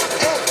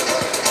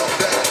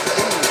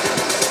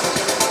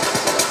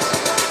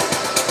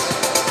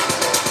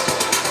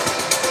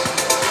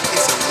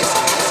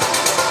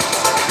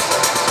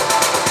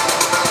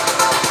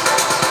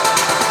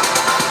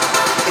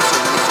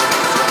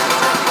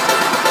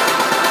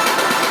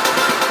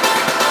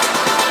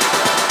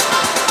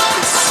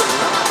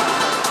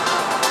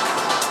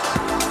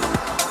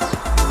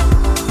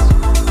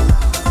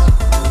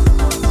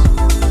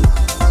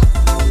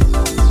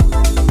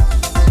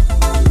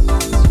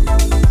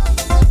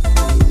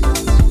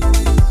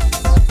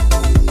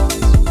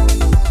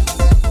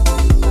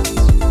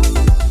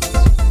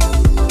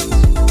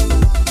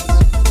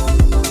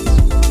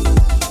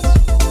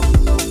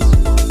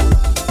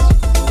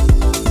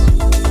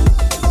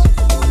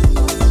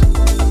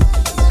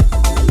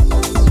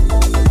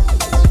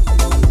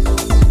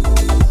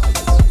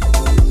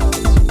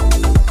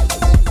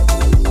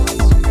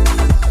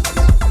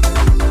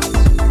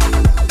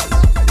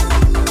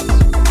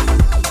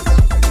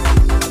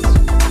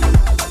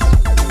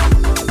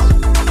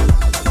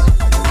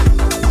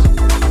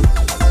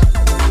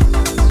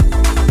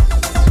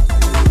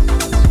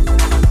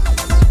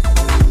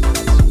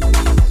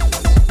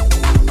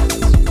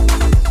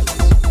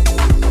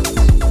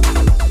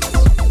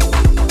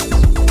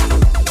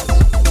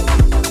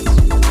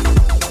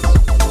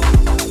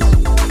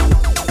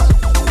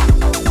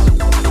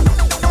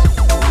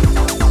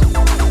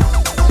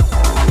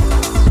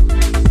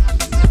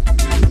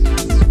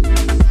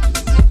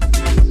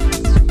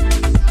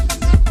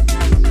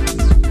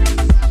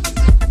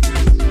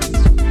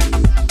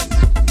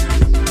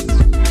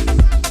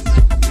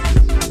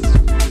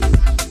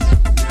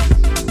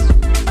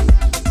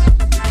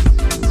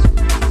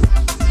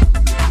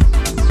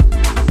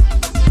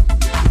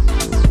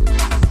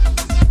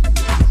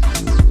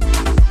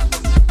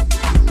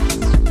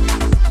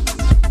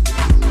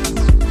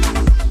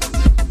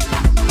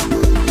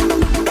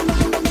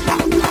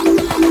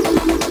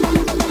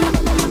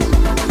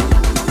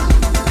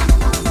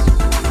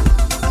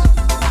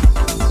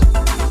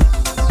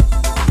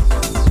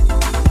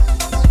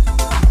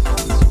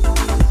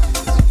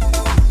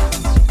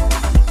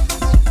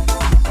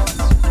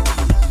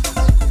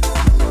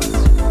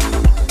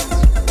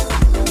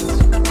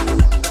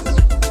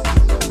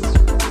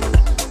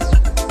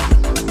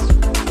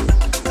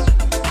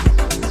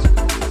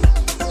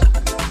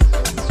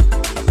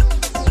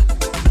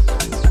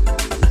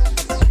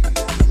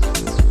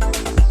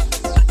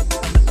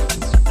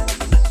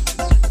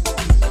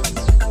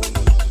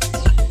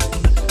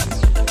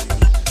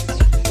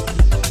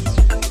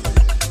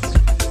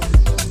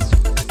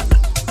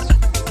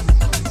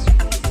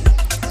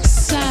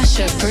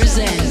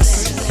 presents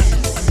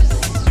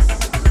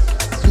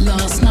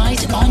Last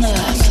Night on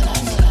Earth.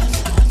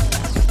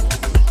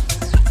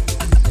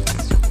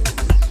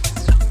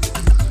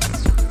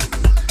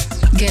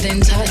 Get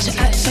in touch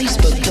at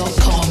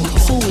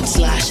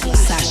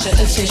facebook.com/Sasha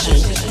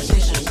Official.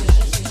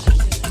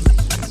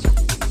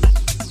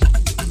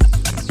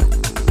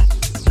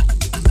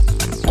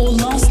 Or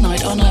Last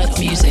Night on Earth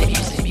music.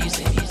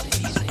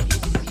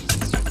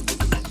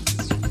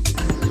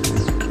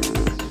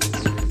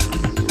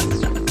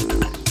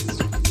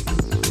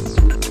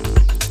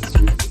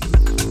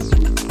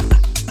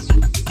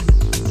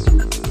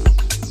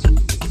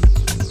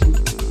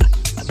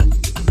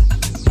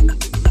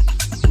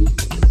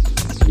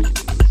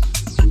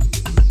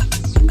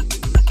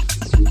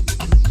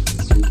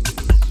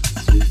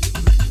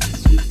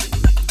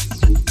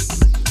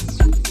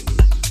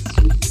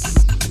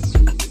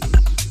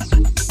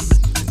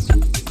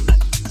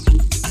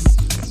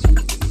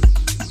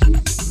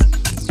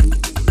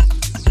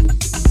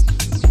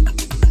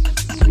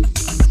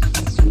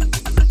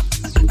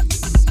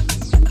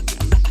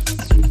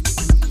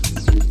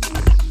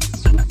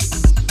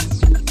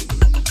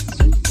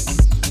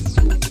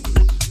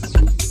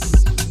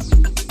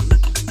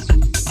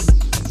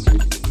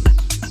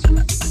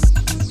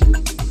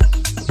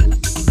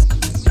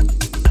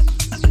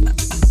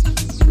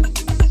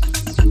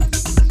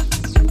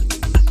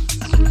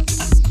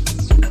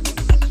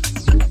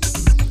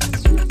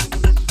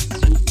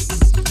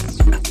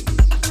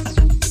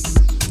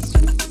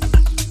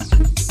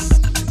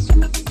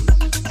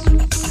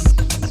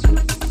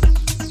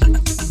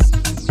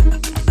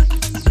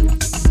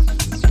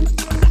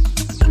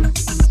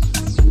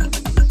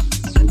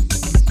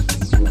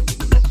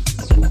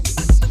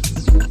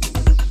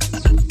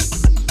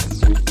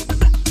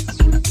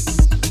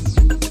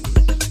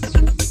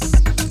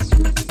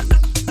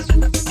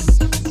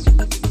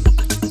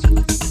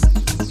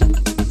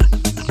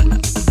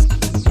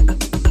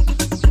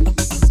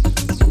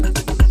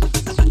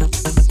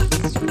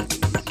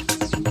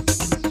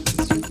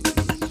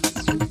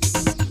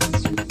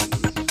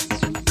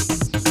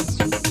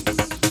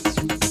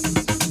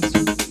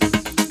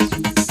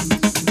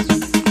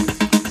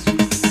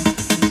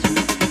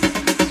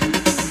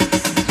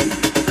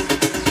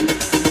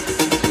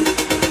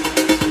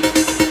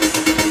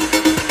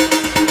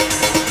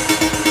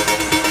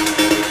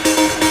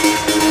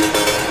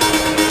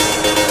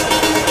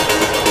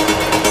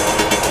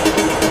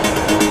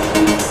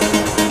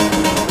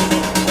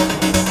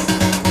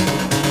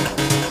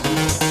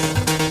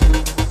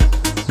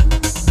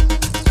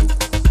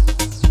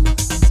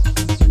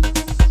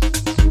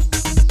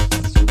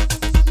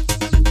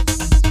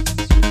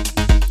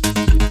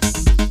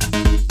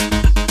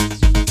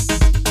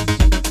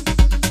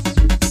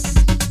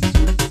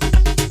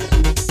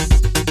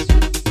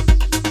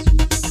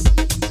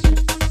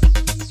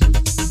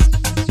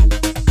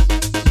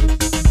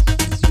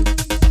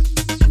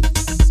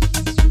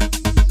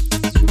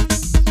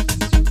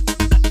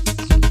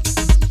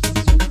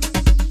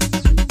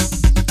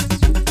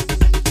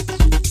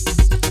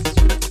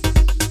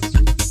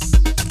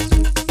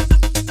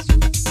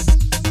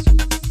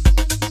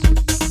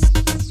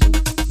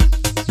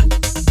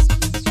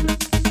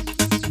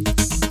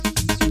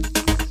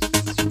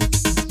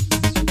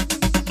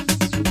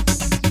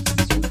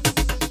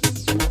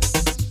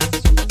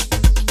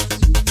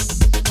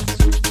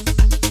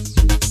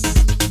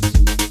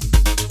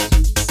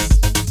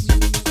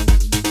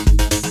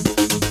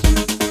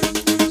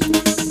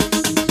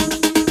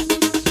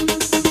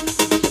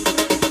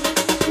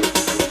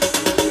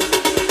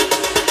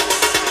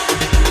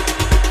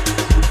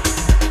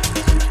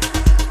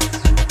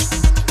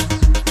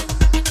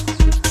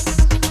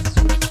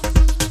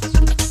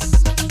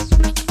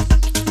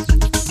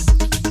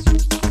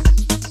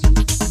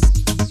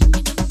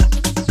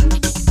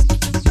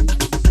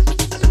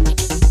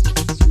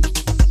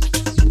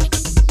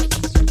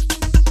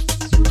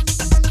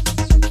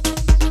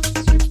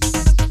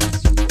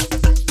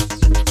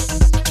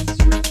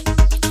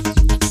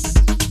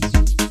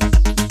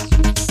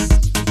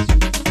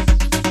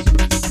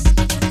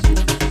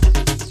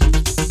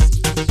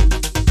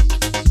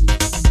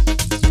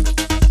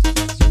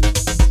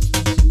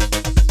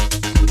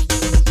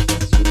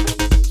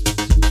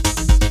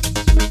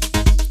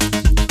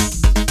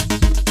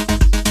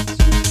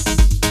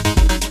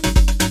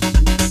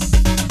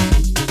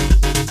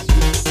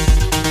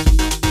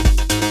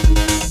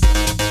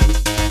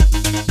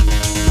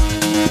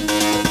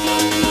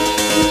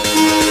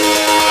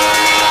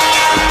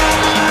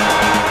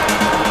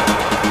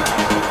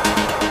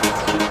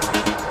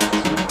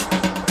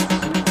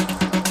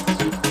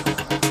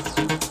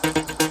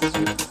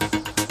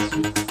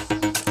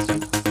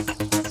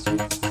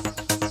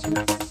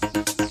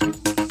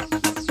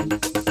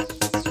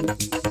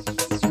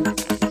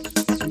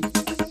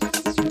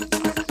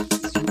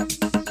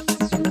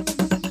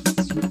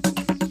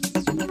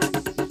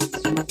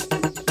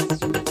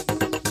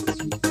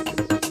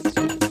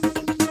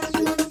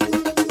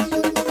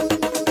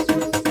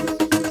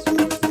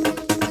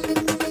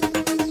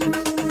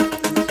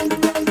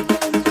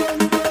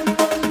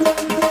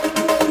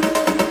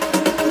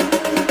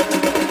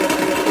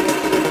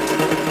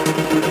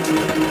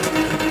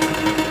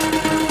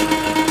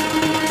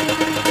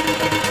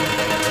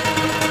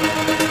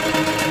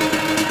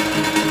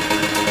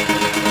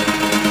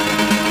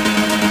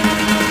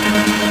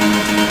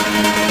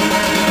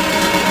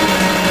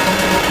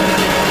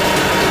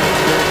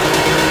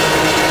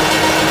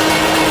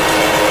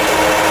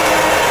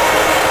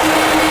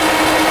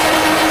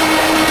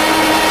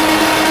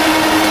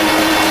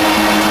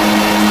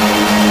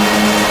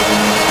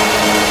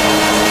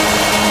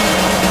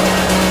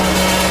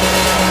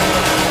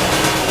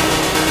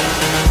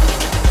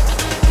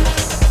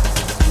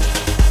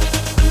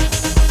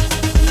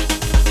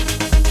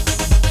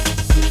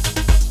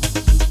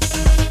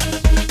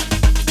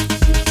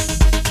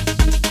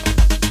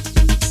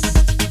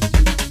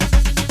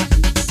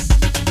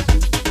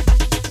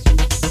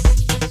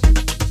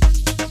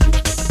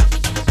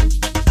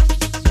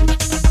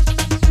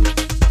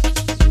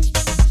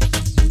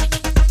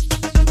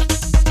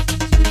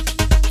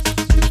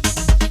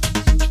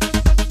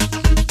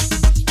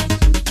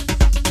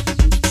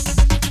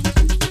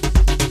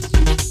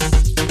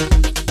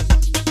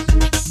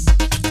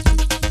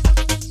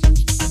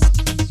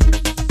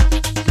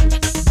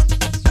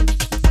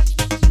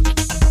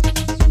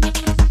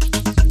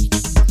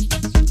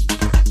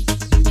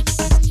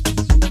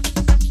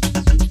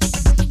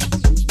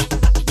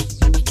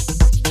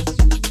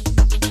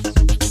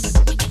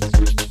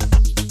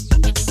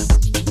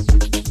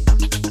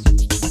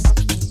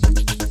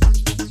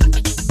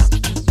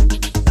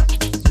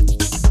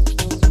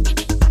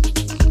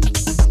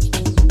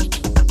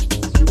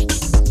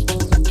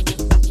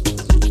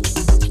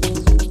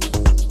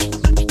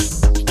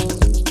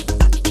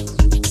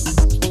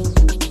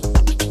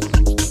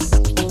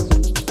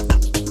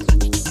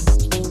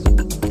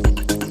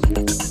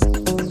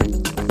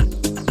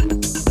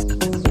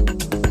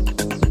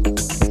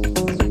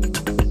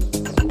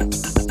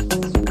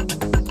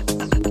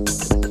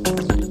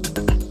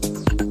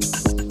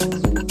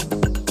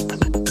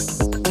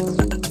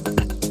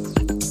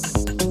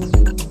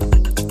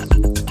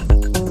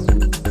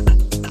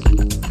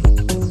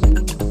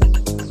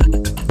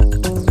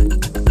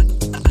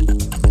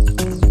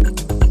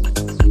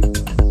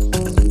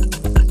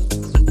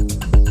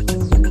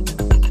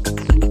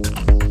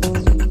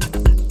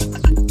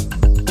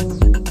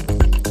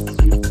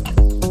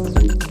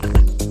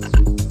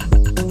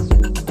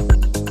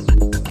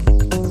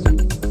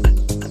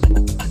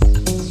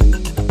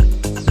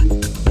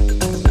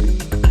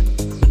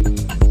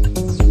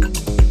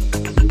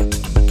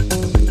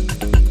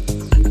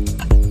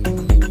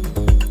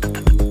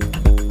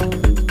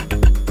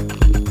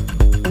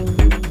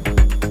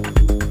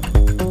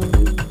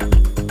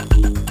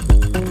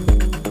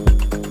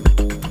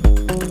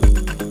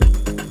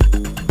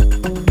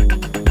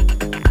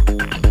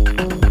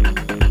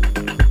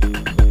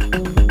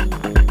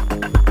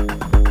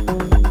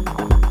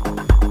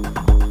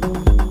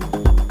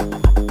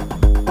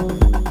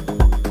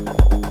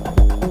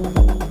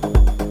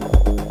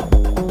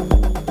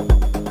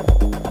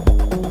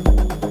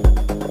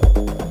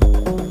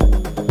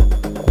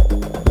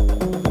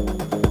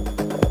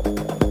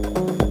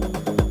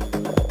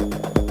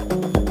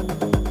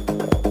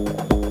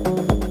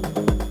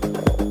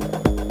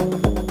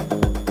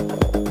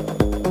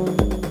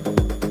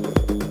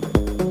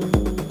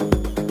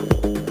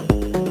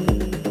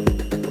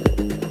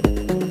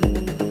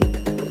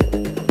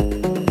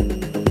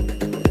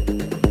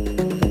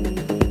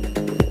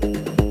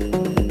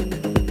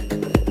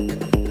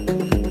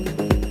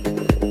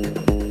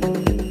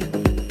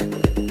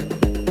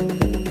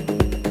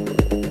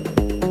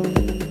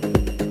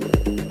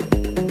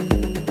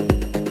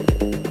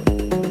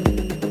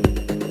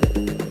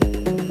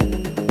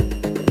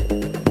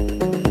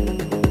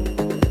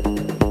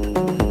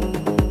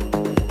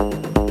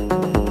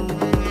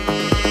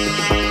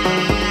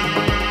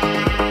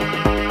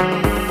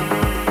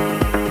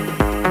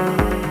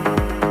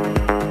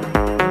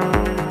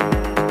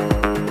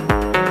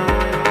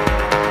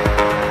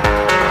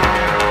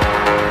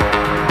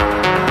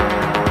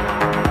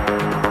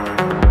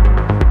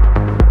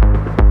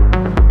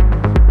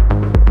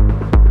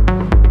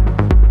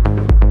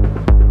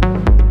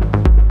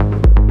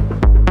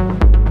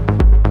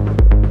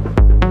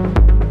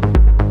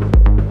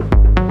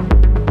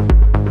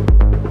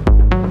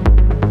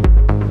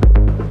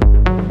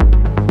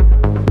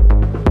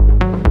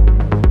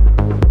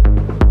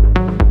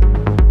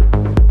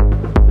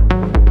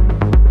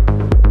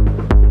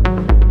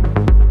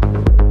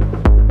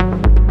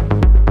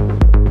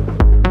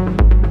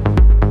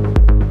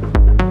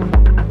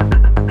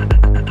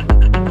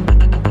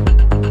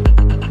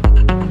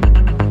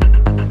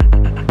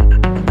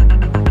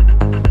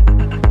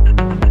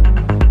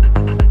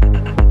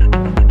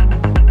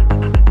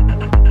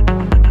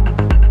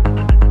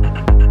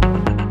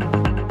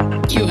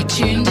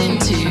 tuned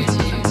into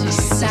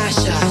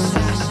Sasha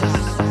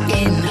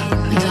in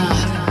the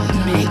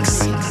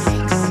mix.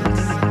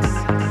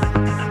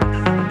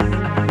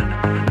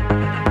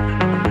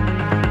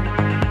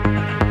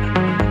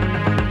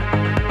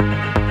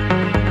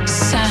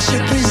 Sasha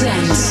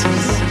presents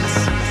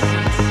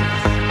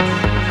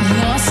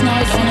Last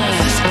Night on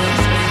Earth.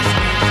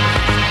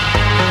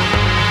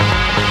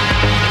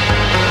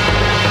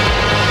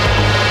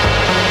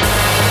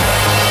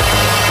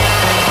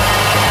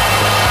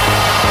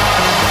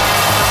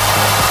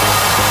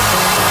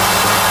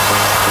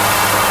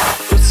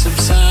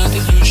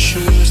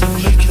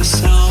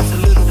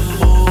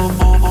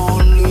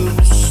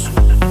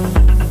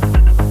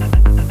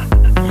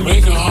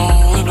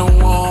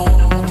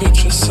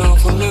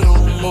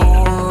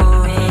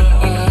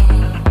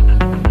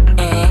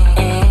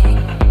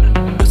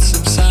 It's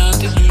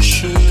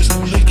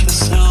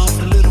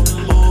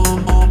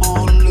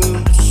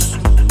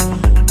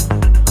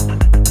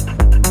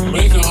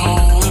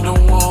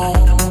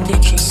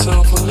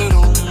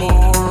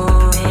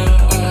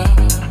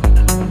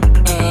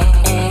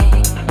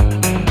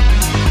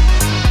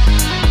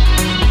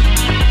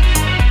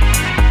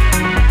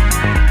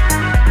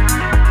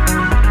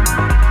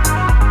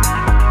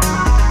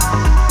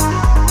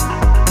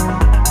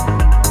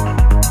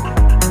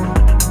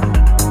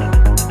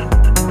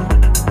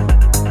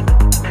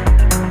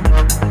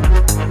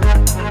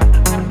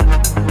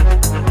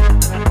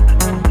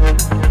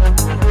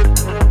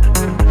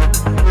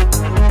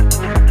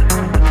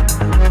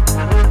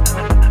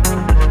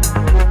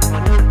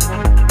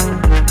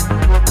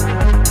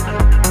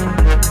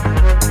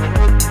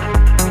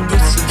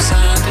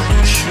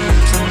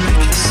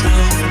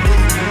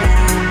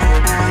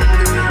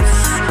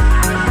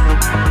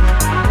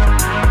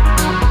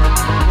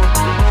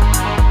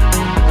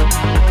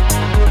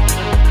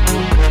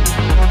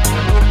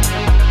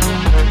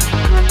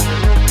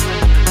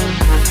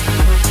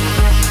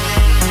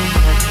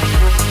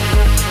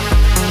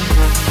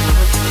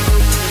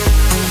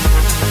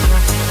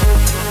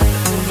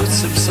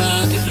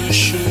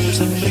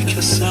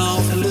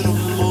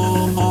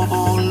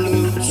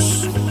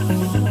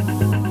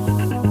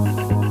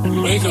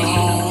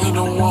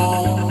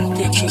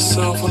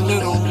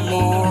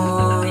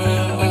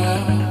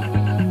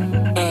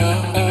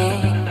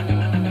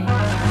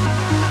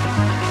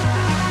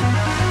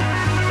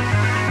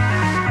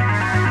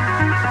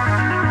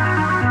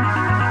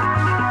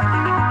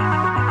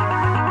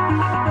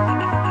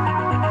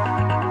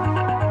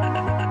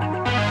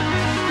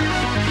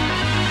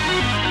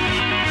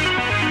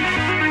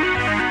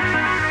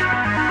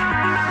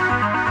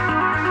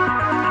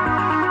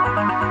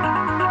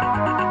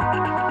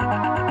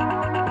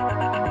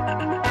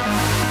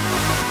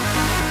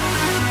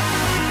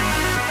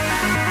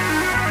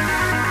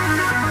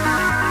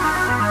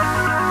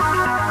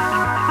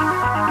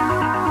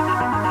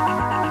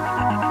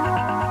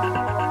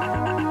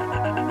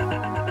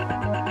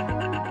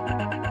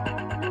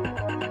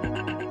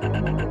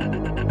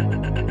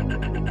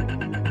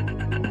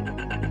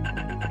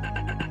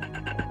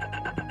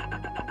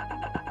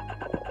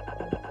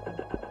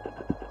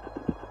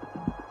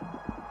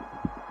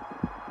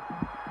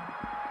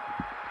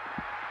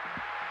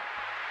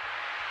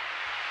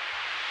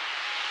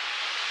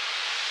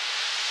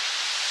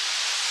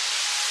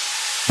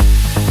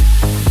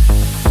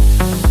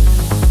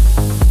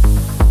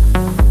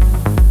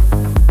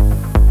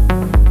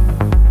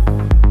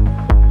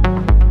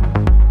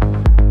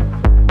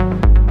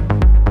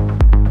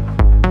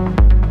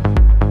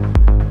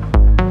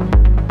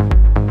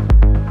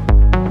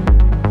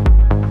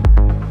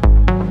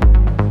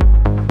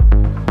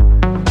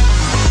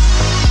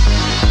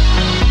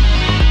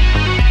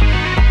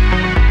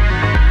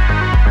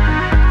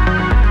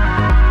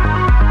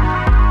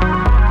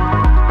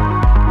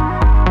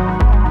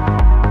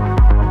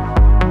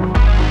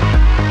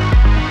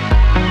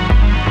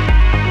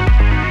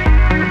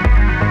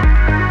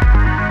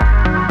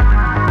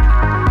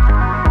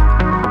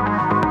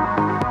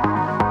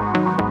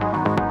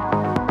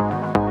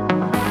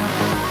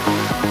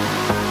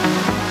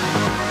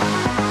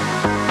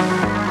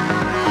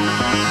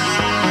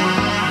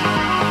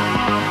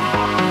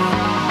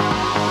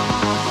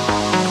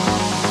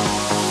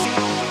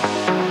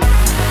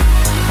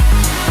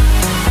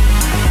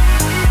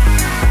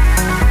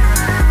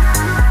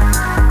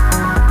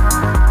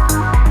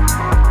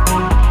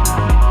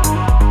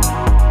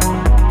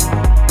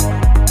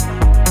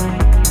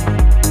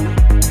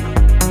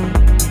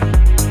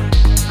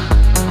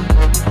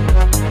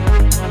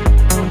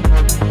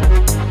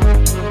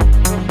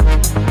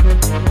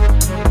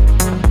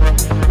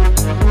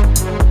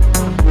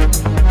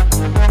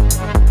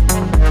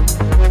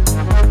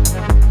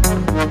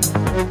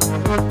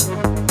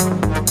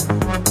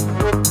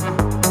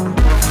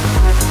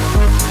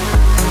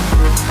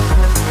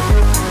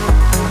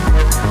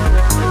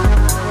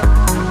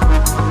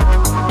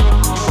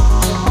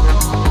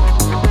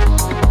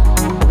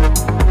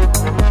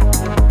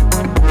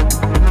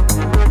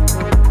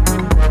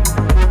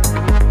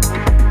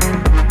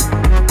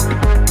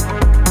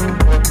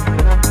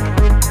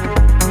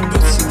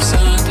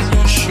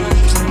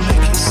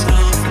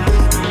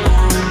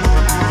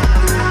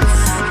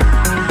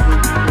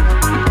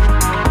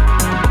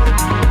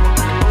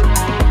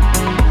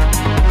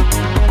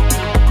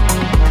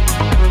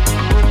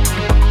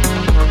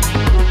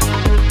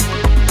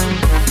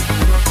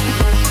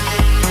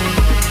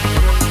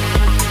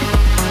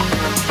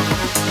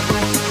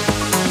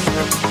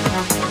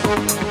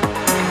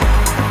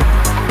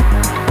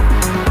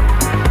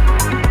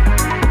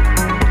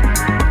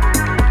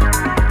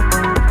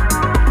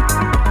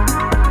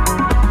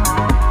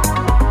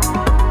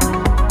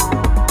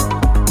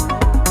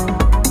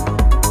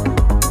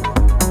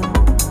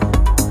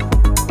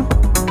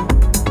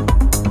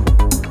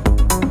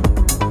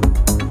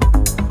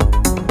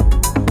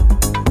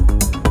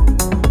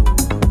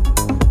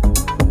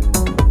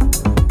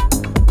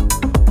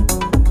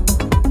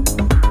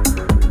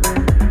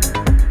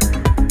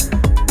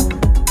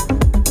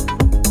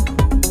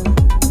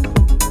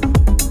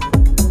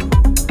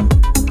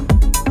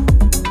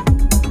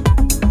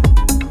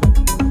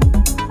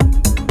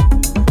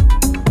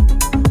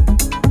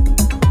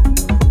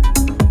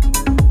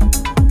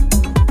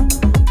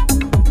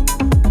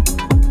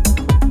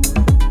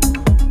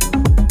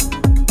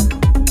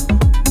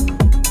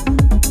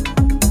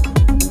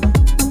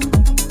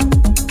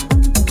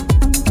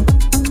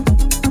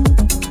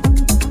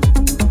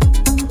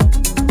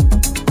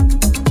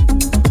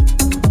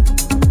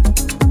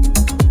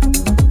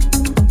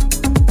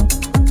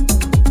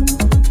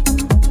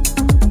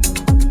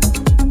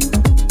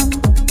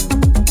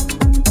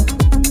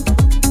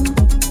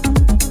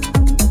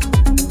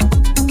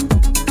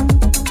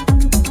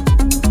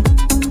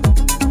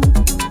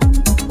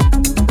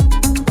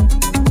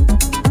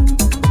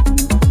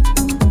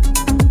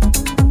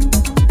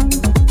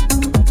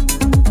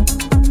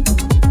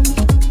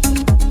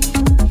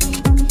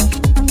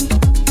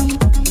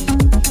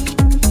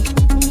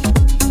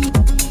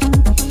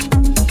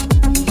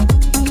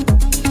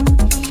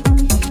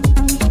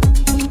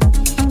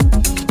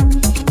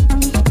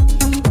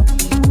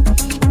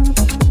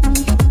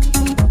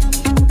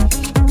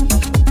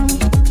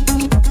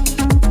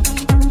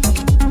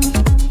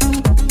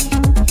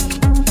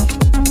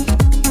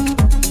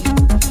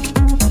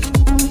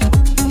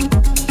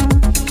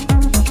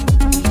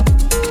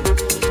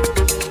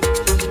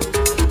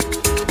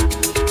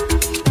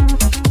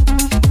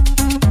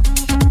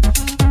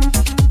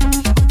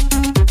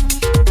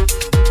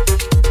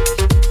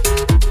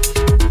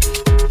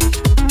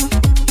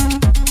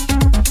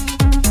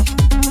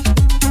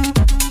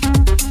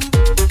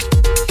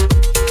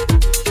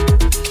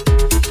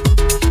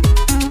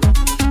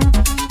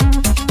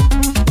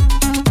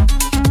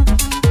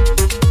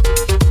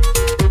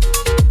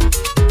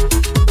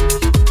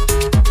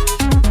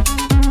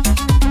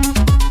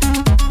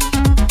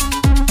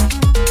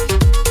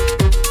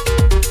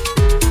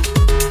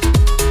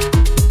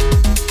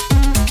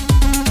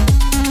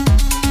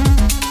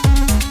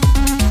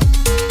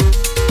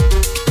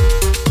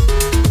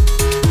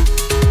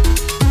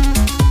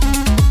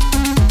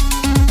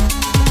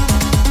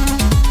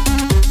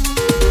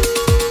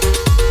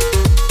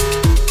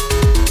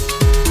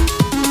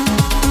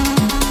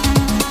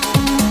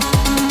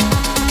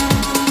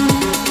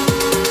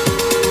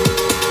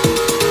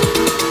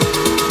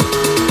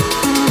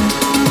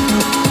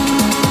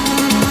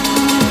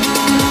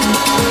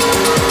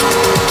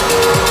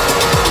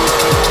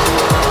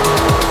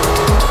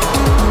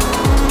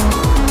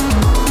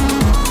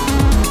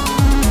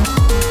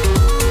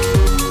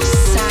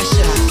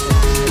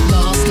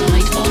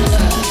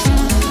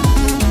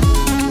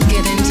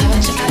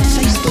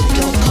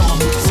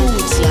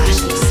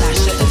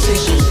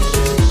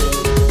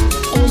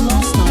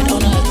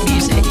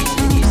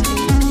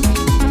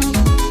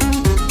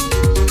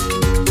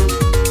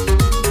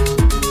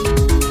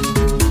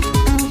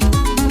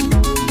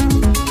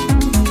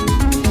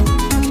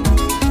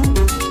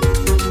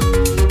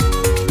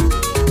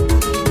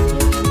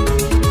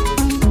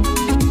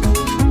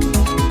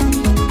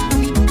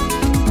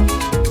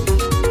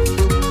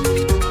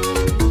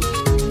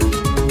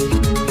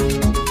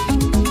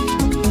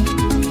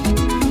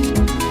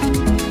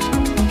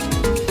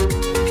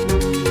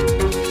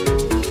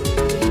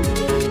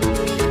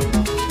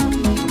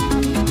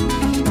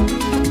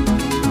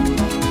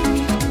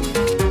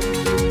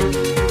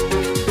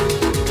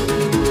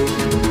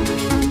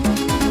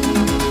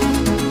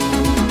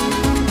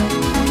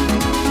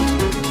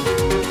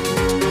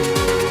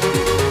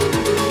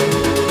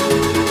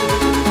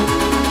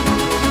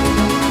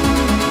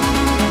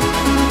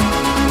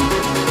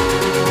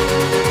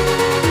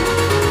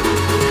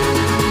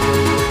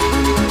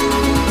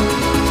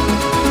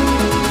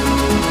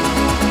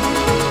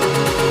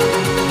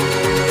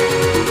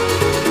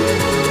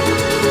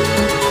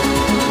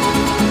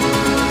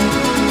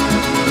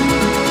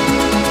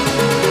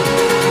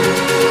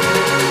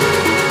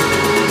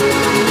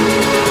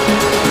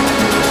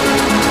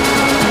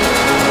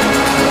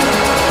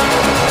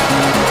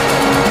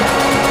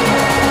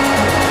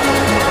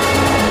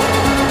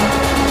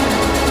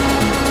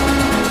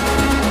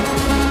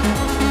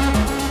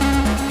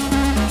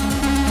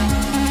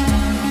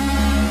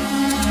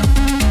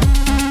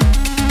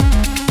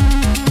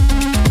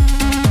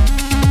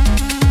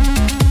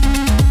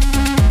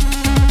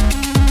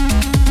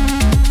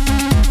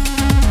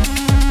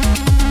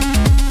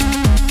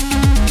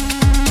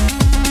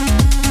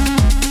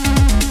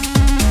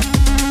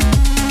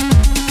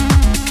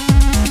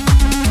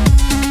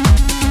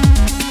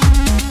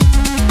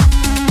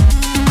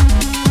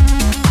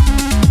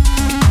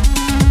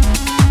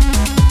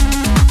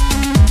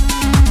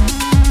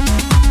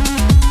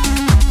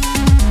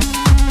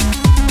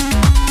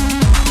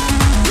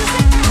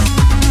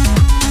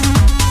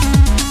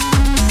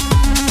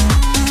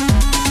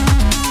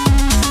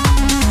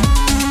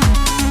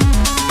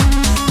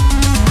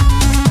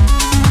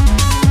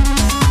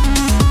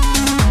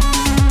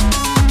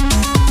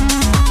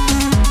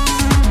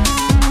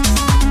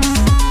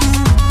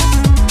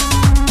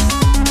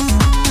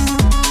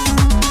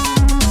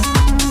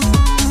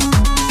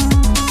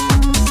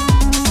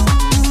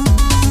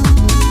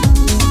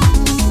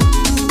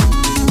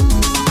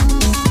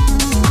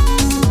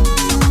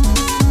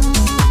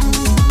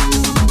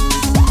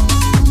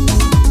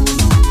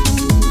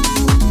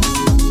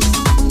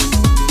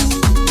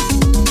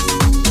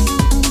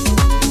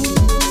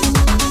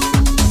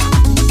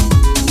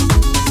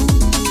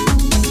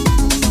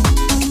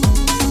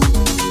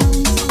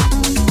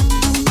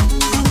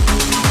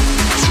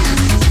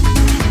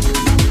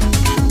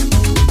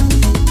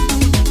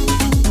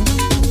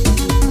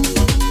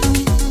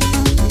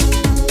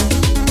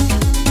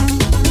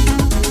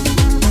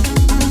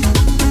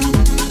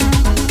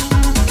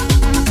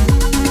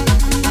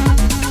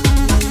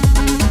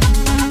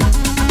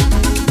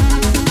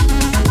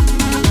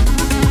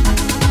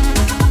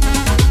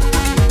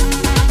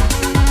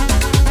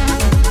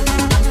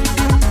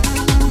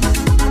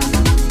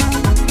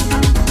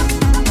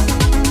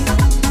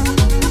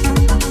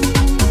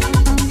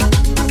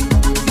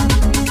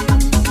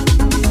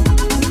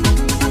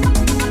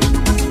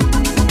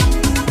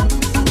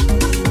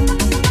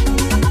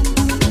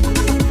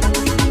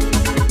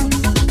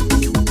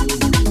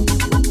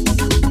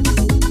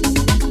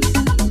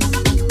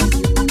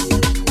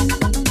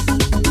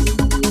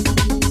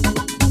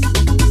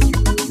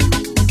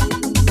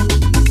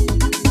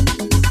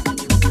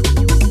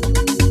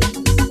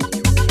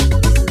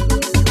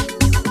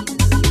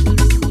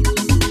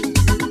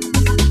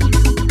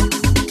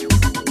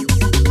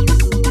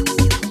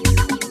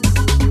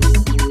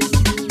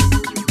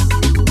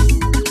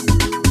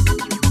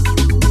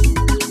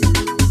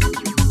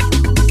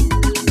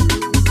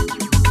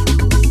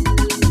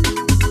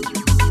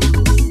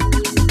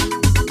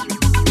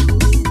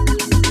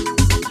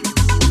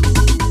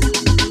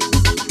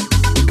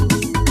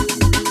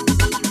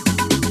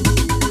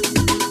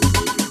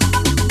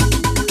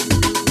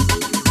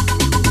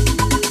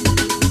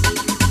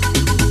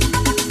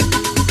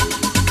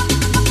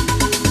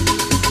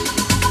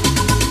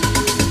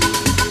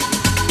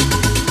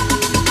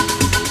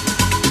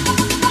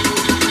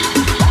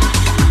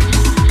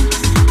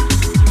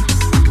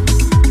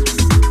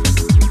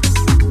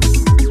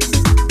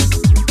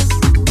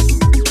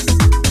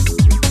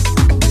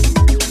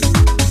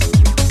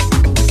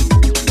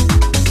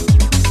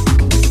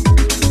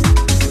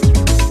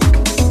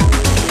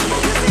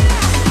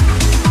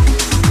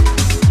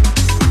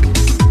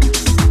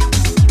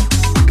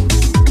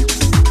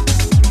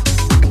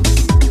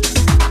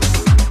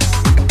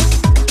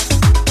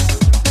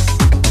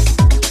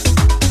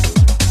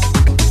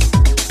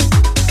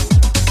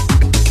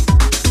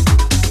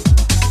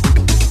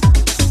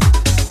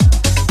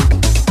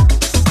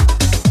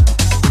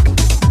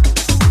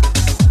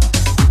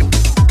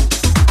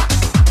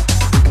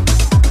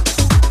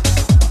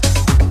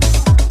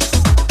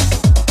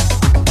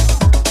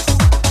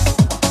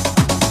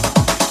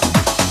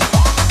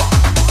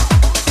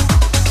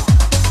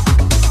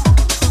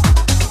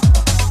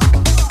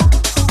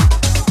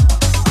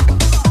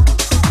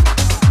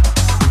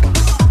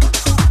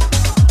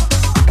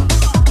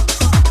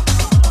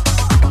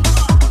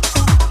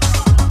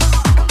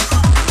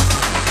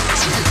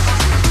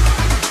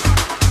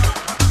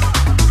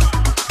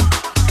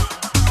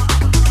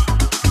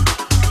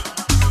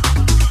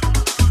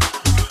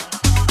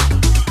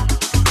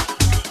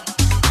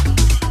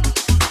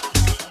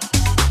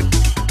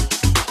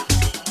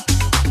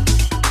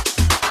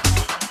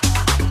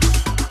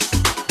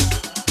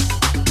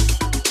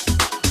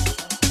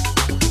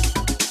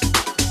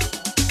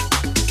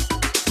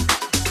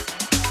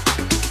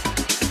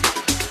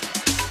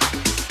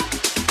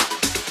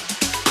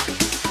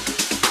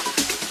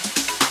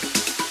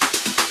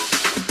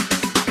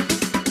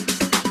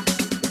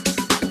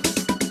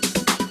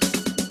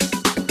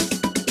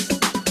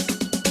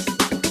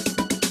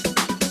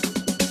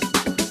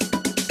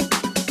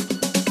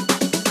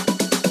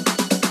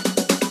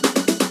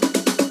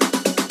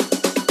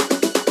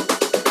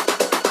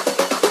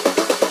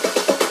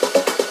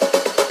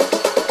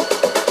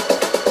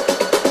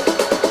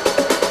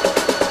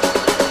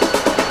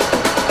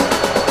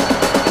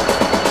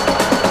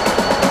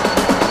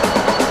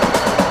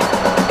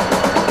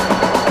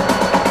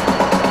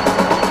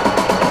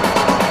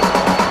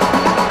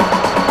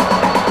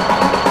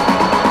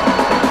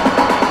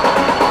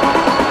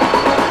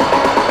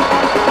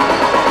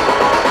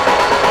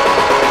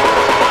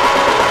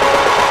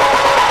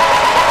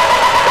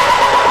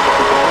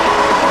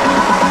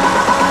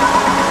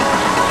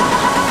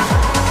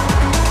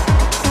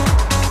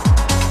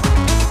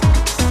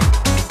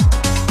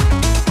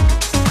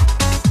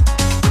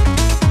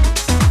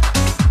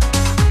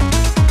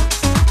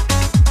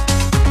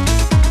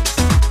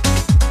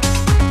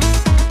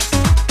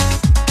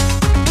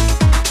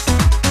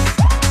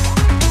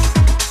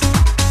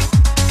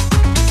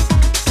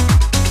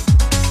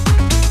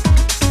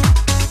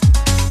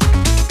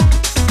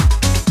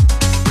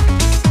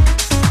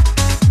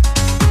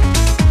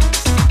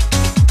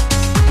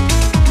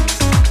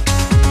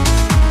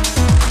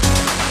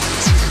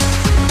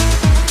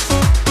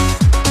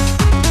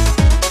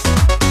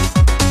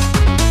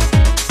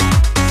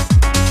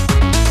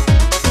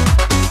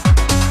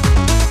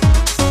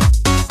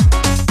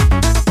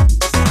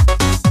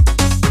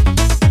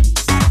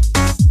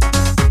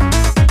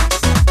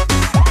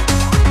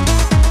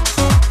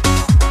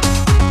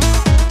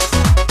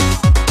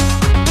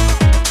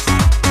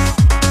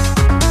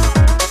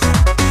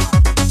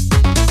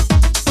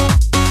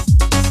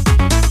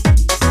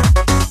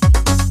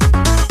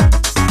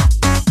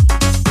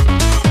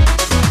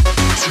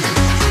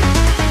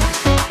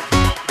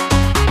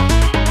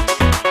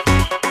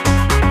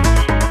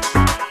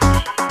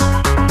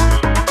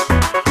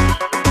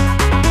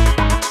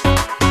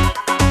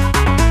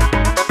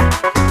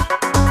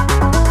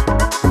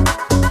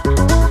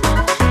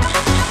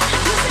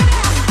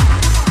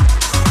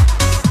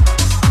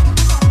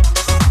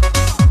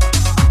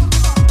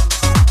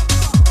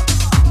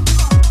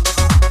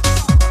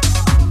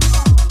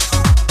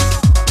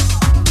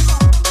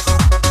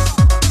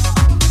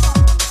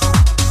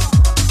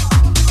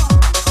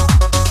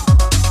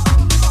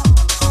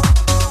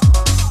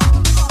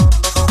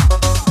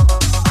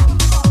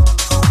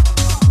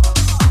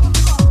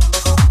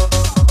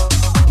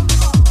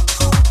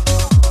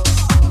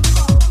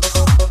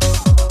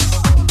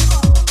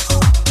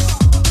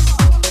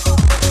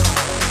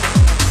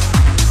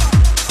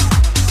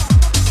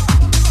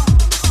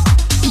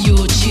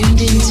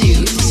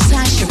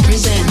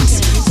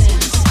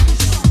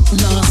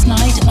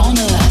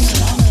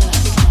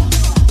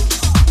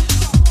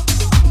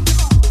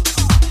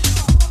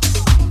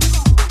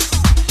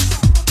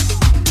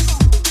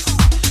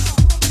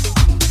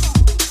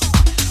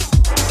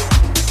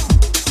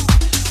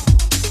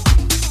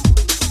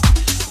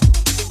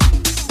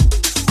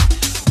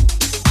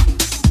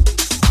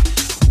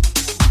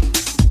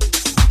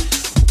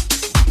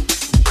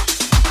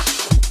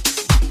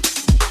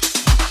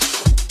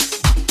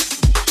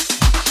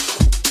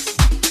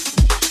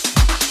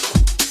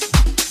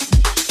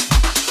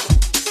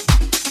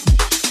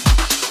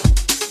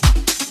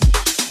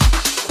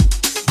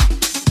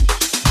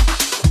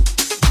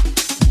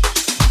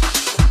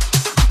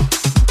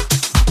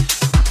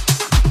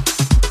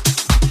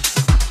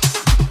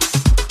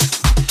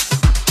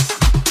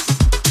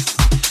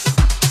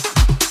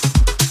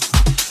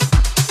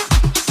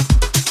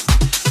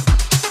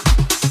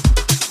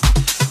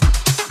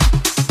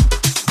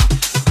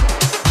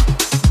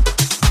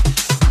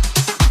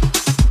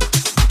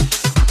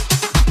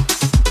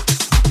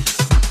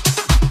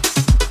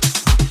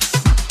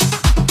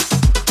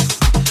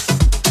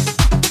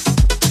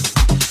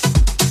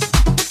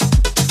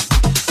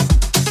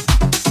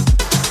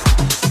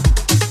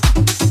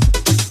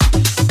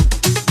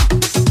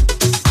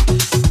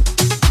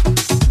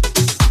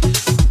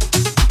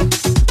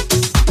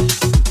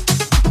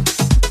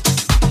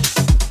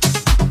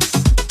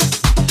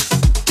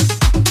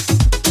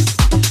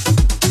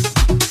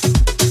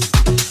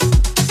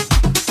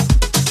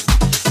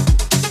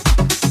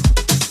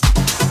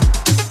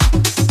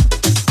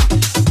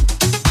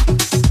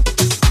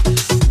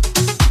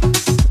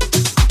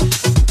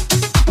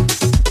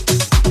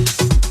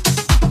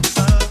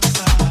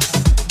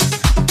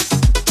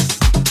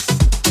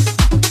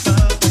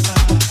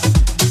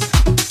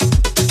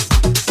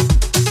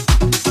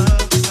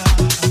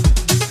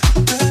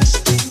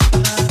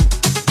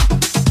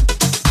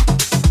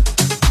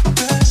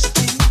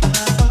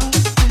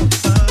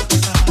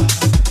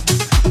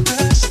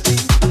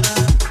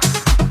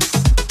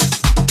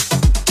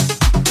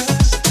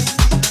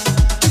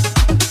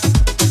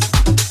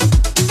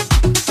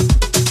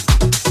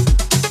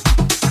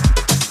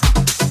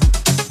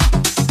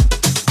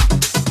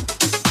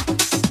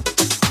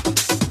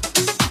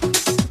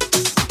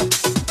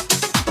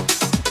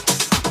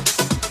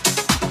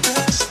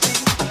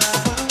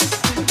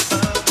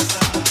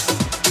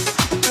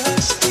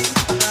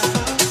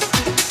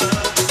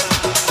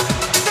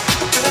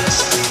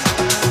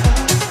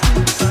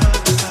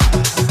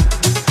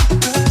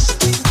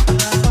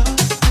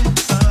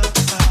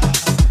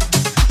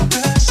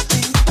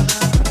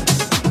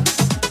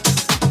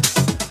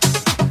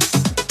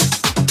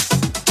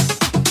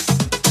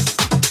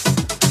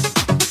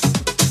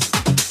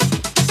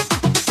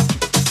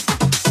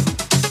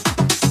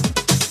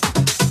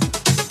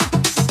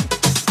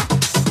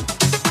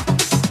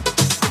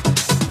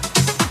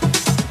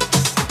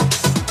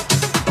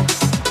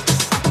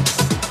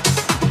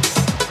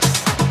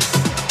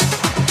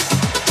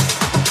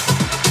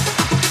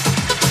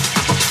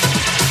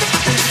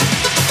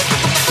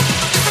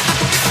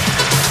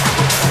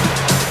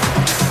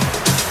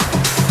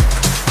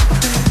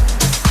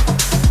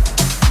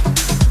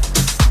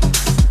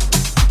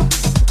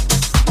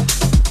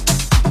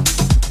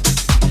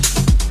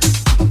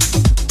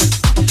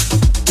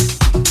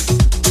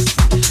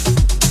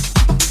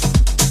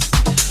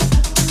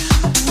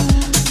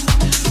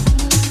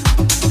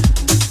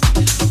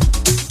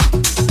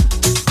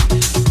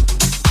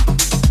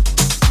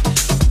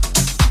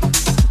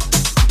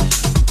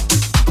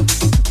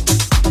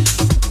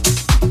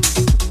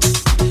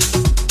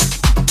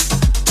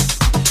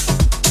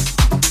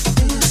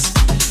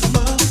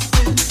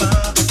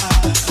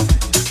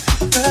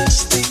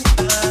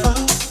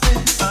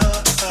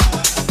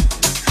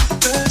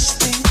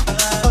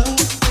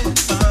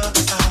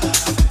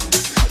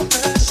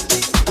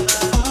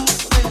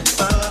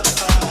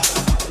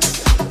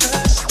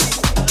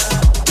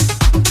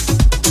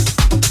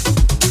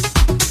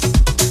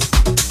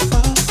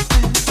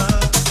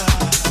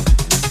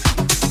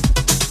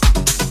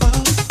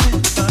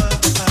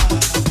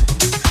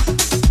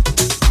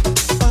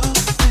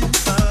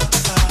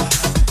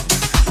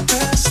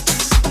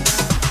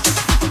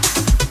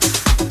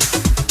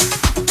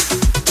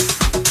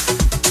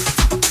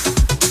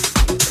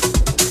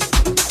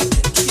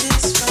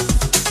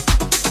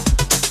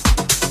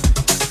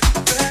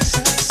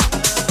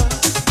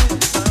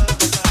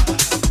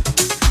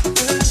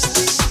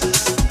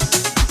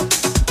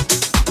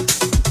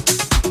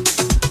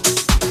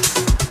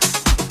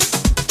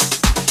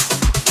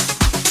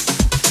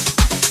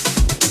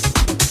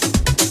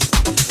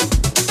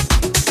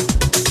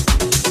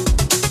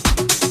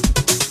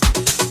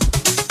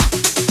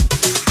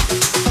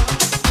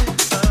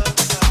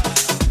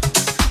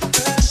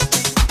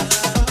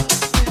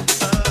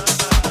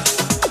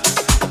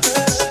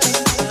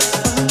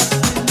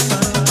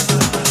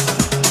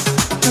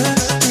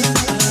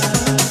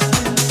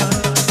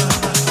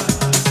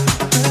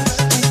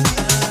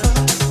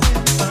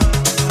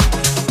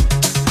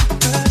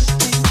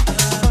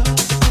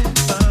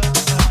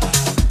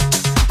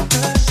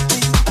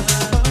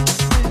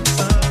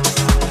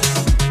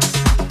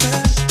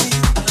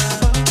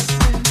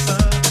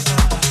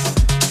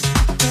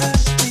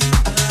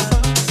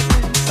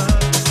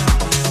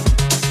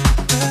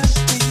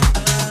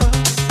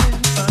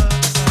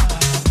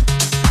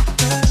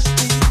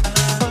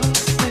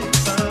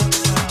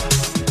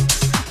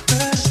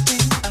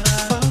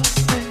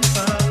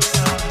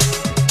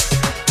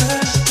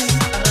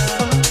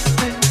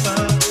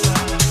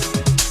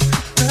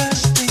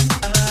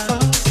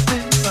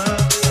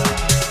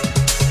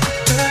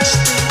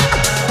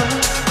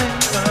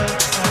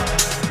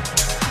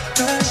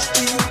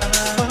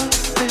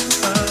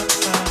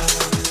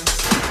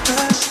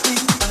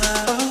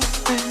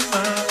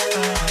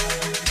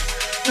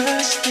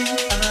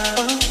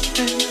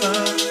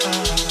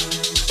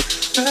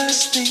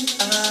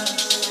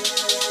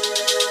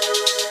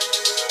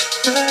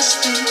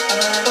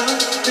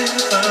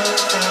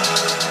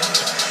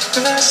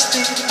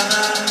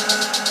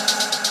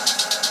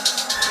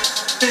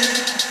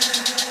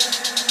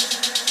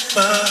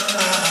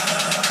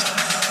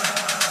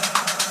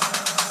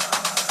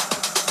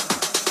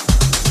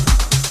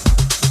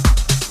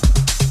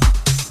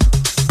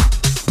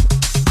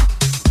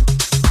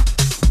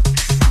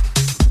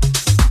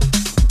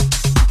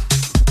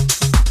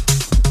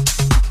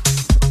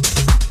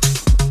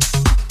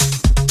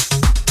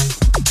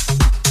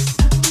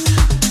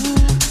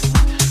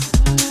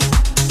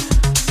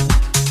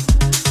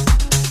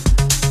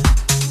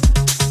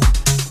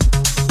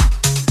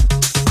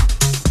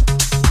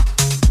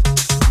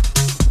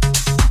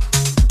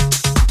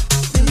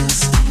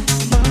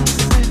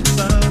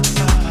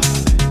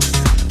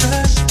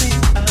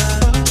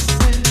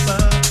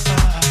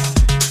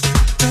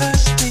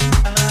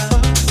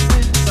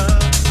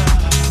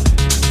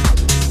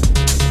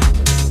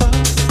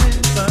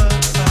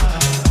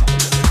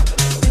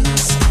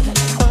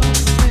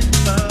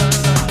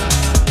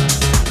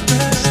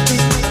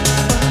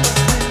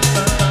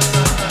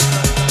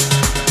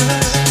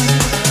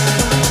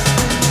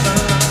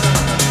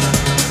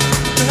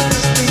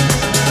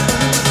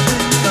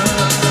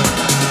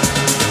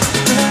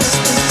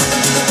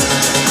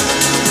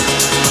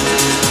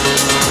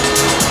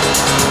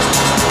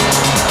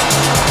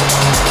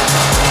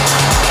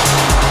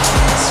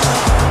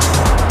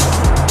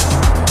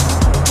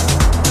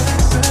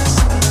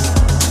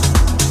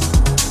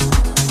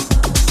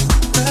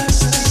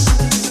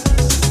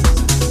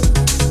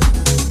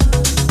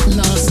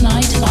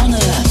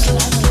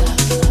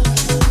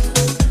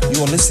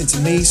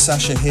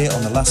Sasha here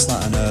on The Last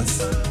Night on Earth.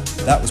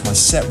 That was my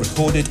set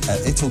recorded at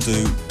It'll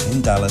Do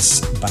in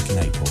Dallas back in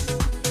April.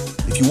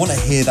 If you want to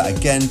hear that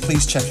again,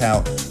 please check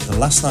out the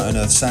Last Night on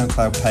Earth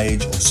SoundCloud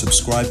page or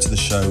subscribe to the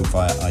show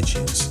via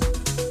iTunes.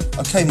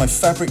 Okay, my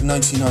Fabric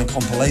 99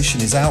 compilation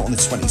is out on the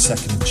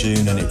 22nd of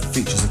June and it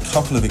features a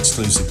couple of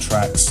exclusive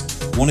tracks.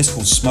 One is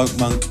called Smoke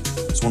Monk.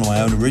 It's one of my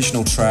own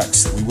original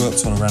tracks that we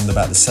worked on around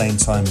about the same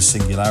time as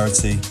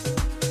Singularity.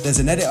 There's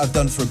an edit I've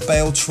done for a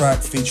Bale track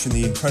featuring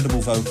the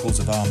incredible vocals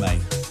of Arme.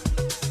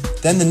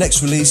 Then the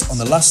next release on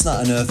The Last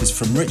Night on Earth is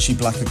from Richie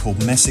Blacker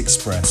called Mess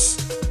Express.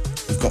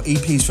 We've got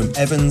EPs from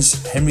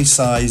Evans, Henry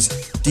Size,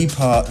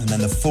 Depart, and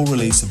then the full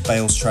release of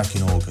Bale's track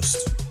in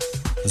August.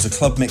 There's a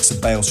club mix of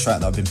Bale's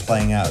track that I've been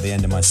playing out at the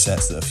end of my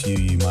sets that a few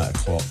of you might have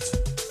clocked.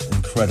 An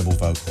incredible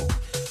vocal.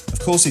 Of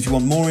course, if you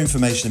want more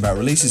information about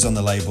releases on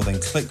the label,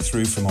 then click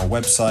through from our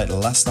website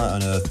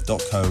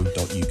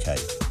lastnightonearth.co.uk.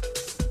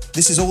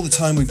 This is all the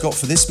time we've got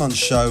for this month's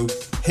show.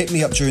 Hit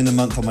me up during the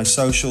month on my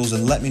socials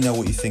and let me know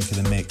what you think of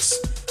the mix.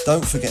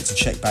 Don't forget to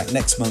check back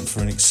next month for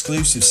an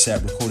exclusive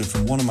set recorded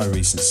from one of my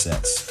recent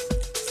sets.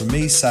 From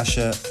me,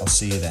 Sasha, I'll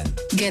see you then.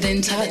 Get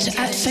in touch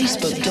at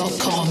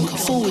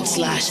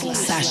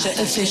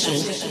facebook.com/Sasha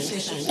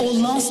Official or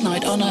Last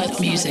Night on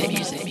Earth Music.